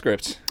 yep.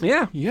 TypeScript.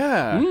 Yeah.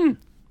 Yeah.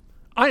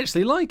 I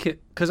actually like it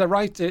because I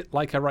write it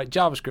like I write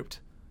JavaScript,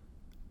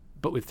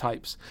 but with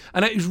types.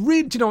 And it was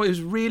really, it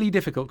was really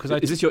difficult because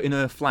Is this your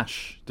inner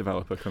Flash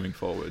developer coming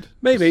forward?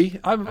 Maybe.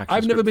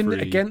 I've never been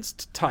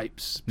against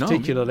types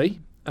particularly.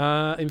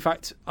 In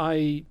fact,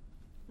 I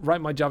write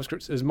my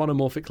JavaScript as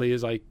monomorphically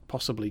as I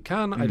possibly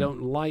can. I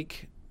don't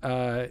like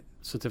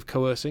sort of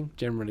coercing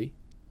generally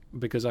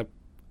because I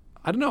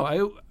don't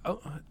know.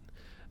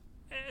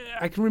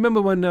 I can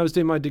remember when I was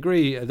doing my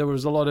degree, there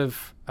was a lot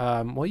of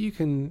you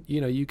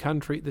can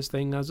treat this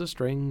thing as a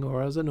string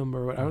or as a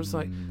number. I was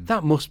like,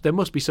 there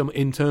must be some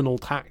internal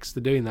tax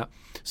to doing that.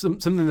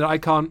 Something that I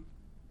can't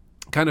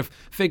kind of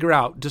figure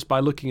out just by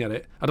looking at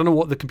it. I don't know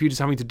what the computer's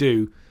having to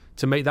do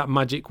to make that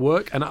magic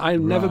work. And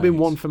I've never been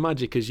one for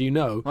magic, as you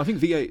know. Well, I think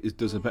V8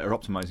 does a better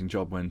optimizing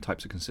job when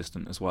types are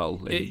consistent as well.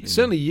 It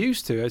certainly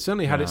used to. It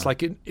certainly had its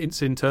like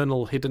its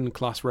internal hidden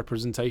class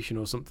representation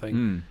or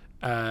something.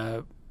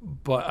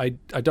 But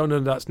I don't know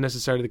if that's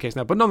necessarily the case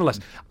now. But nonetheless,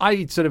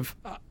 I sort of,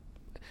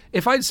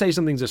 if I'd say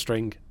something's a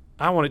string,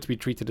 I want it to be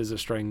treated as a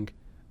string.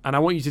 And I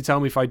want you to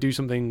tell me if I do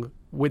something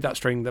with that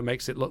string that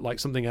makes it look like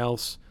something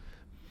else.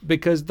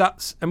 Because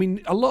that's, I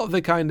mean, a lot of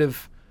the kind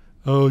of,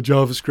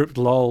 JavaScript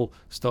lol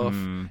stuff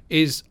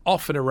is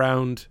often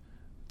around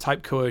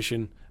type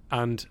coercion.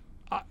 And,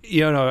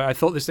 I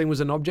thought this thing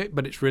was an object,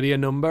 but it's really a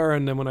number.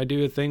 And then when I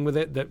do a thing with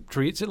it that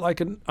treats it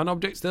like an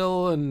object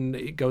still, and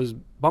it goes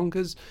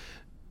bonkers.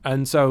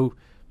 And so,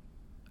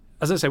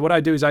 as I say, what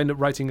I do is I end up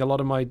writing a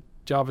lot of my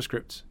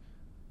JavaScript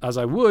as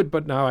I would,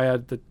 but now I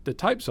add the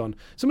types on.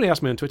 Somebody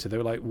asked me on Twitter, they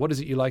were like, what is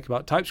it you like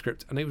about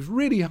TypeScript? And it was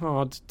really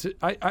hard to...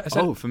 I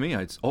said, for me,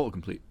 it's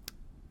autocomplete.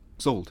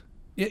 Sold.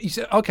 Yeah, you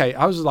said, okay.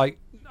 I was like,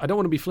 I don't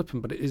want to be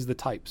flippant, but it is the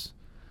types.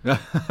 It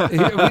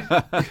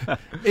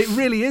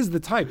really is the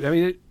type. I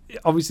mean,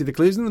 obviously the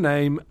clue's in the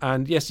name,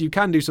 and yes, you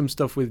can do some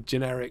stuff with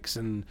generics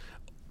and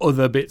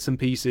other bits and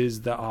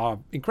pieces that are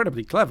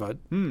incredibly clever,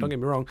 don't get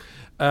me wrong.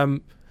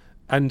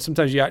 And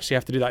sometimes you actually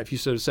have to do that if you're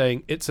sort of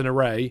saying it's an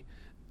array.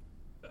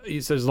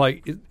 It says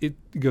like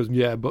it goes,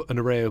 yeah, but an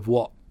array of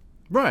what?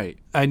 Right.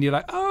 And you're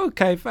like, oh,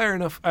 okay, fair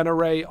enough. An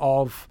array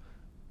of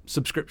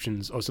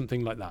subscriptions or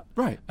something like that.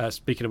 Right.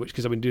 Speaking of which,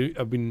 because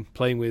I've been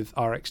playing with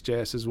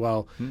RxJS as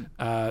well.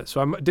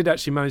 So I did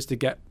actually manage to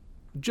get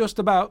just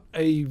about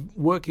a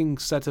working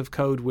set of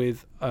code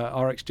with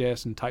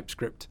RxJS and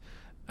TypeScript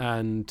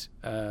and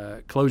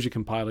Clojure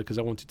compiler, because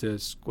I wanted to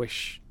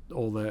squish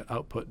all the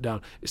output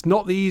down. It's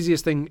not the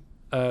easiest thing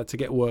to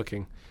get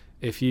working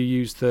if you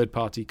use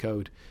third-party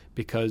code,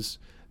 because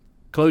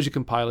Clojure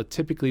compiler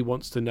typically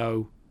wants to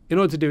know, in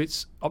order to do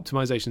its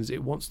optimizations,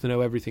 it wants to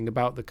know everything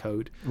about the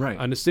code. Right.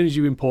 And as soon as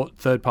you import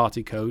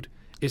third-party code,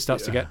 it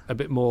starts to get a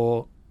bit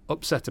more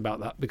upset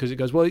about that, because it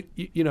goes, well,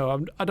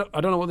 I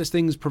don't know what this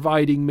thing's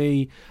providing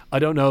me. I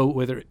don't know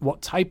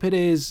what type it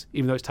is,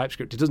 even though it's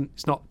TypeScript.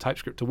 It's not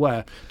TypeScript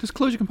aware. Does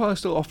Clojure compiler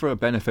still offer a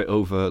benefit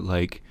over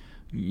like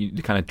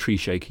the kind of tree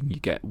shaking you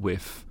get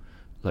with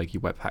like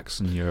your webpacks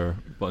and your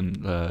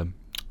button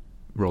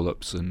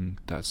roll-ups and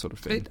that sort of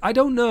thing? I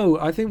don't know.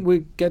 I think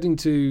we're getting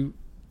to...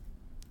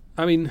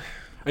 I mean...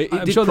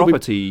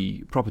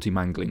 Property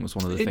mangling was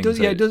one of the things.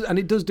 It does, and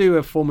it does do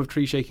a form of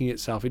tree shaking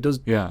itself. It does.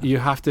 Yeah. You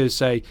have to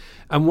say,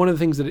 and one of the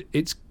things that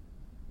it's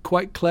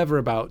quite clever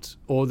about,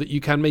 or that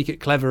you can make it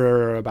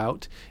cleverer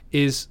about,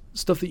 is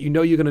stuff that you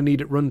know you're going to need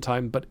at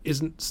runtime, but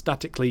isn't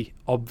statically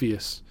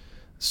obvious.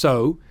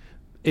 So,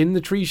 in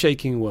the tree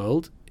shaking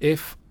world,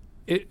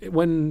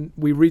 when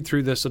we read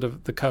through the sort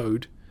of the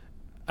code,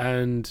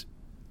 and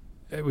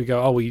we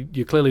go,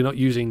 you're clearly not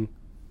using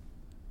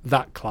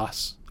that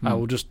class. I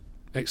will just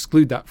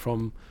exclude that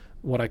from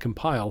what I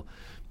compile.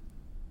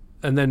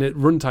 And then at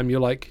runtime, you're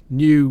like,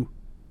 new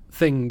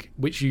thing,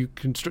 which you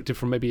constructed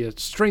from maybe a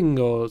string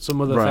or some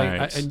other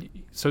thing. And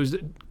so it's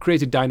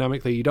created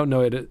dynamically. You don't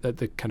know it at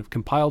the kind of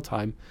compile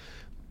time.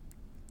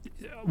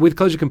 With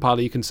Clojure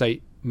compiler, you can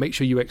say, make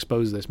sure you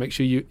expose this. Make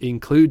sure you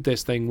include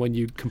this thing when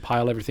you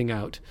compile everything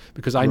out,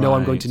 because I know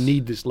I'm going to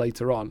need this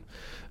later on.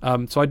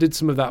 So I did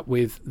some of that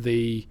with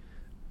the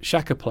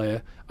Shaka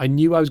player. I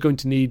knew I was going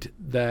to need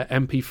their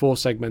MP4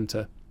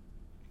 segmenter,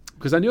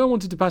 because I knew I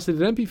wanted to pass it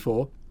an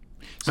MP4.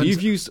 So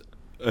you've used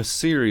a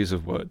series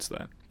of words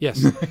then? Yes.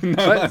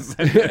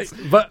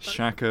 but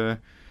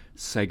Shaka,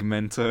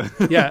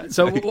 segmenter. Yeah.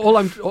 So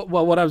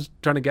what I was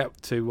trying to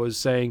get to was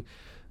saying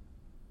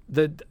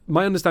that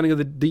my understanding of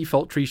the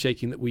default tree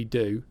shaking that we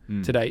do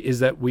today is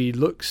that we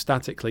look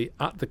statically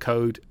at the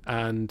code,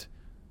 and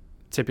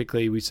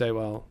typically we say,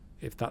 well,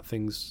 if that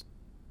thing's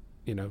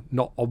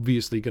not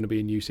obviously going to be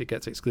in use, it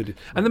gets excluded.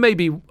 And there may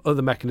be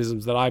other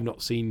mechanisms that I've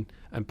not seen,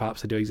 and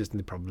perhaps they do exist, and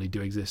they probably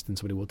do exist, and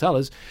somebody will tell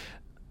us,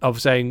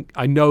 of saying,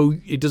 I know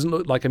it doesn't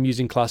look like I'm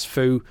using class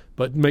foo,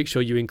 but make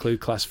sure you include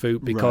class foo,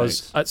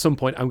 because at some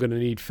point I'm going to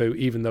need foo,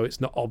 even though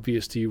it's not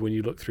obvious to you when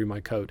you look through my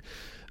code.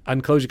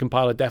 And Clojure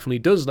compiler definitely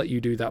does let you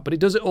do that, but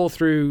it does it all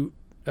through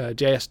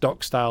JS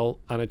doc style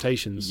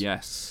annotations.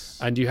 Yes.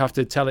 And you have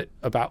to tell it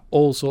about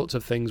all sorts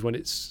of things when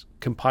it's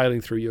compiling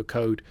through your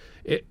code.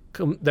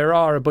 There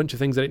are a bunch of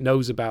things that it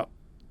knows about,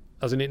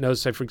 as in it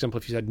knows, say, for example,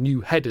 if you said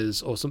new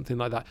headers or something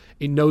like that,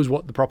 it knows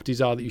what the properties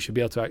are that you should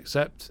be able to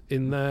accept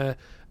in there,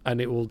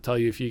 and it will tell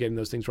you if you're getting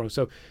those things wrong.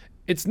 So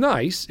it's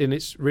nice and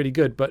it's really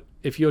good, but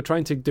if you're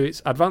trying to do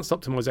its advanced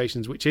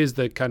optimizations, which is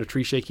the kind of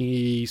tree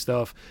shaking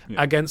stuff,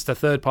 against a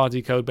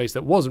third-party code base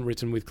that wasn't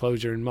written with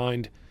Clojure in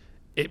mind,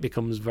 it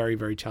becomes very,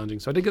 very challenging.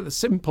 So I did get the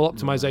simple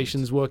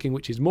optimizations working,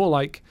 which is more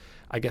like,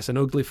 I guess, an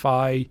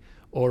Uglify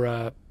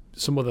or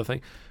some other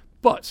thing.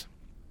 But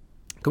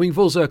coming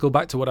full circle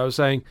back to what I was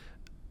saying,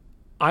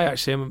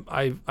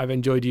 I've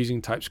enjoyed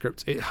using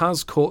TypeScript. It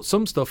has caught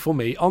some stuff for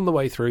me on the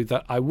way through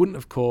that I wouldn't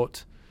have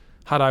caught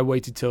had I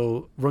waited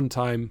till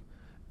runtime,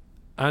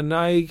 And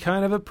I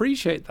kind of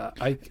appreciate that.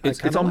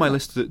 It's on my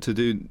list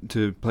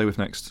to play with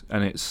next,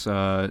 and it's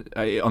on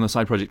a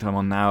side project I'm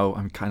on now.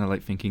 I'm kind of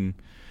like thinking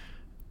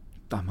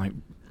I might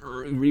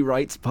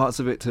rewrite parts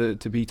of it to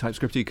be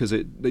TypeScripty, because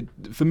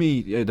for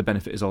me the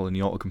benefit is all in the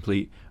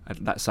autocomplete.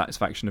 That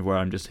satisfaction of where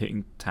I'm just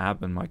hitting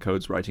tab and my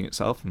code's writing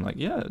itself. I'm like,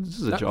 yeah, this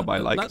is a job I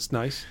like. That's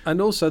nice.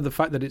 And also the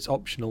fact that it's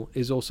optional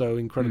is also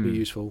incredibly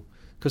useful,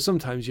 because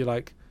sometimes you're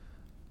like,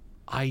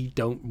 I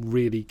don't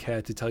really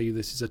care to tell you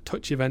this is a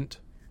touch event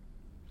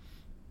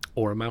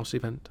or a mouse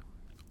event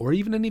or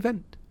even an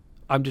event.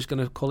 I'm just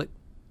going to call it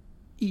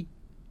E.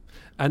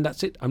 And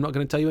that's it. I'm not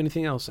going to tell you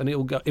anything else. And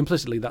it'll go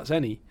implicitly, that's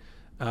any.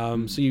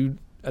 So you,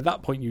 at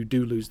that point, you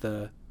do lose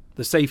the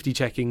safety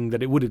checking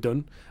that it would have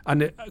done.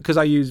 And because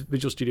I use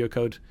Visual Studio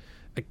Code,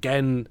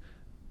 again,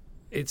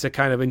 it's a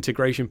kind of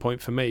integration point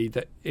for me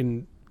that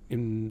in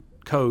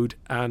code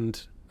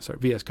and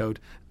VS Code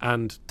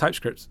and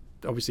TypeScript,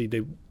 obviously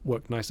they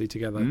work nicely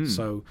together.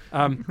 So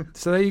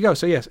there you go.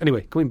 So yes,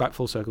 anyway, coming back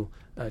full circle,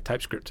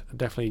 TypeScript,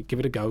 definitely give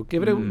it a go,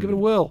 give it a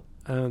whirl.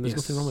 There's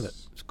nothing wrong with it.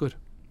 It's good.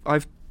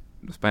 I've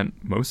spent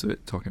most of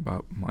it talking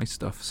about my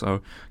stuff,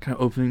 so kind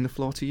of opening the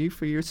floor to you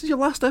for you. This is your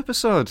last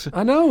episode.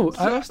 I know,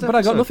 but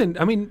I got nothing.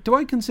 I mean, do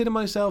I consider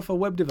myself a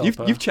web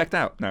developer? You've checked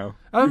out now.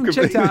 I'm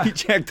checked out.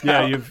 Checked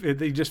yeah, out.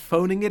 you're just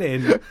phoning it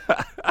in.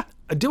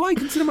 Do I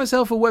consider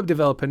myself a web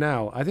developer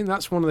now? I think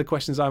that's one of the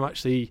questions I'm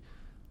actually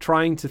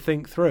trying to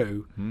think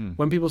through.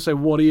 When people say,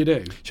 what do you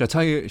do? Shall I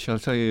tell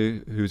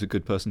you who's a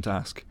good person to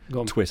ask? Go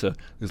on. Twitter.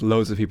 There's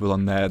loads of people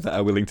on there that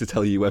are willing to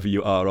tell you whether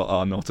you are or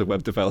are not a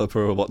web developer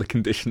or what the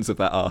conditions of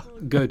that are.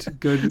 Good So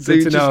good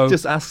to know.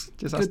 Just ask.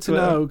 Good to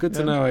know. Good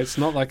to know. It's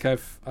not like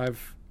I've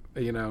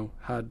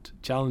had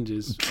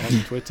challenges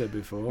on Twitter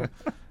before.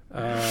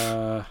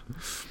 And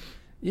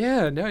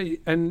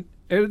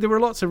there were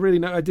lots of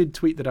really. I did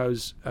tweet that I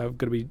was going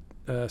to be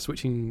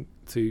switching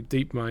to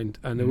DeepMind,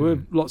 and there were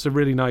lots of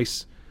really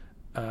nice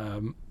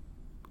kind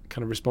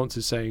of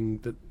responses saying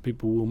that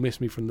people will miss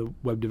me from the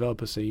web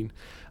developer scene.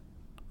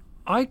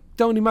 I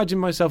don't imagine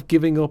myself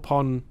giving up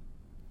on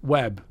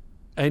web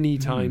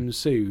anytime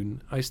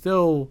soon. I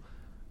still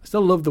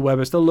love the web.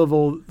 I still love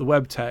all the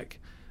web tech,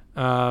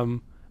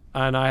 and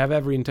I have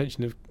every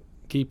intention of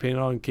keeping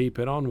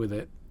on with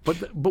it.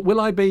 But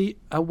will I be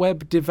a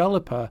web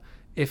developer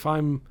if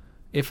I'm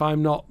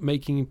not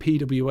making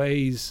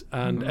PWAs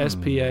and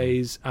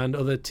SPAs and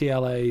other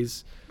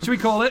TLAs? Should we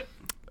call it?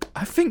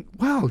 I think,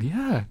 well,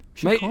 yeah.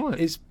 Mate, call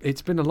it.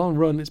 It's been a long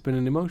run. It's been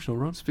an emotional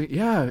run.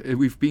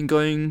 We've been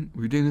doing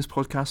this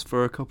podcast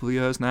for a couple of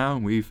years now,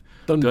 and we've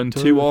done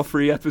 2 or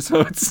 3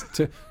 episodes.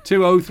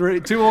 203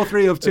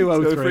 of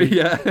 203.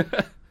 Yeah.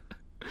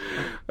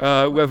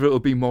 Whether it'll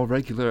be more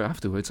regular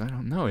afterwards, I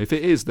don't know. If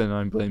it is, then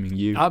I'm blaming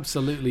you.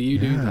 Absolutely, you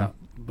do that.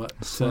 But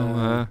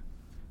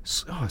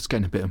it's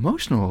getting a bit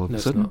emotional all of a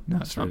sudden. No,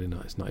 it's really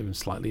not. It's not even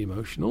slightly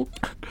emotional.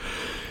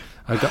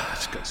 I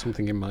just got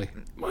something in my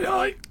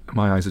eye.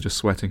 My eyes are just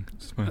sweating.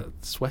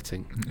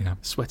 Sweating? Yeah.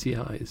 Sweaty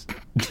eyes.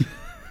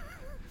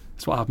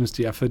 That's what happens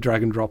to you after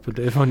drag and drop a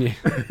div on you.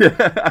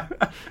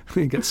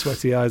 You get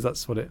sweaty eyes,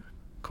 that's what it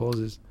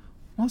causes.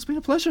 Well, it's been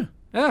a pleasure.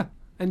 Yeah.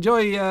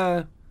 Enjoy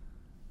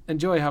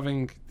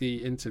having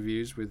the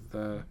interviews with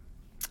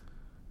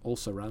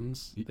also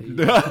Rans.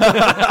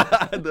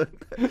 The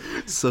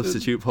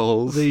substitute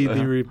polls. The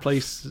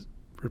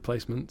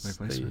replacements.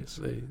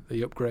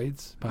 The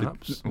upgrades,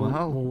 perhaps.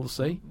 We'll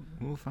see.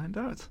 We'll find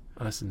out.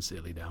 I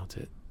sincerely doubt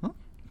it. Well,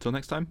 until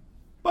next time.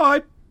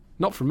 Bye.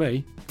 Not from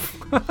me.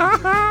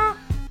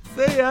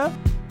 See ya.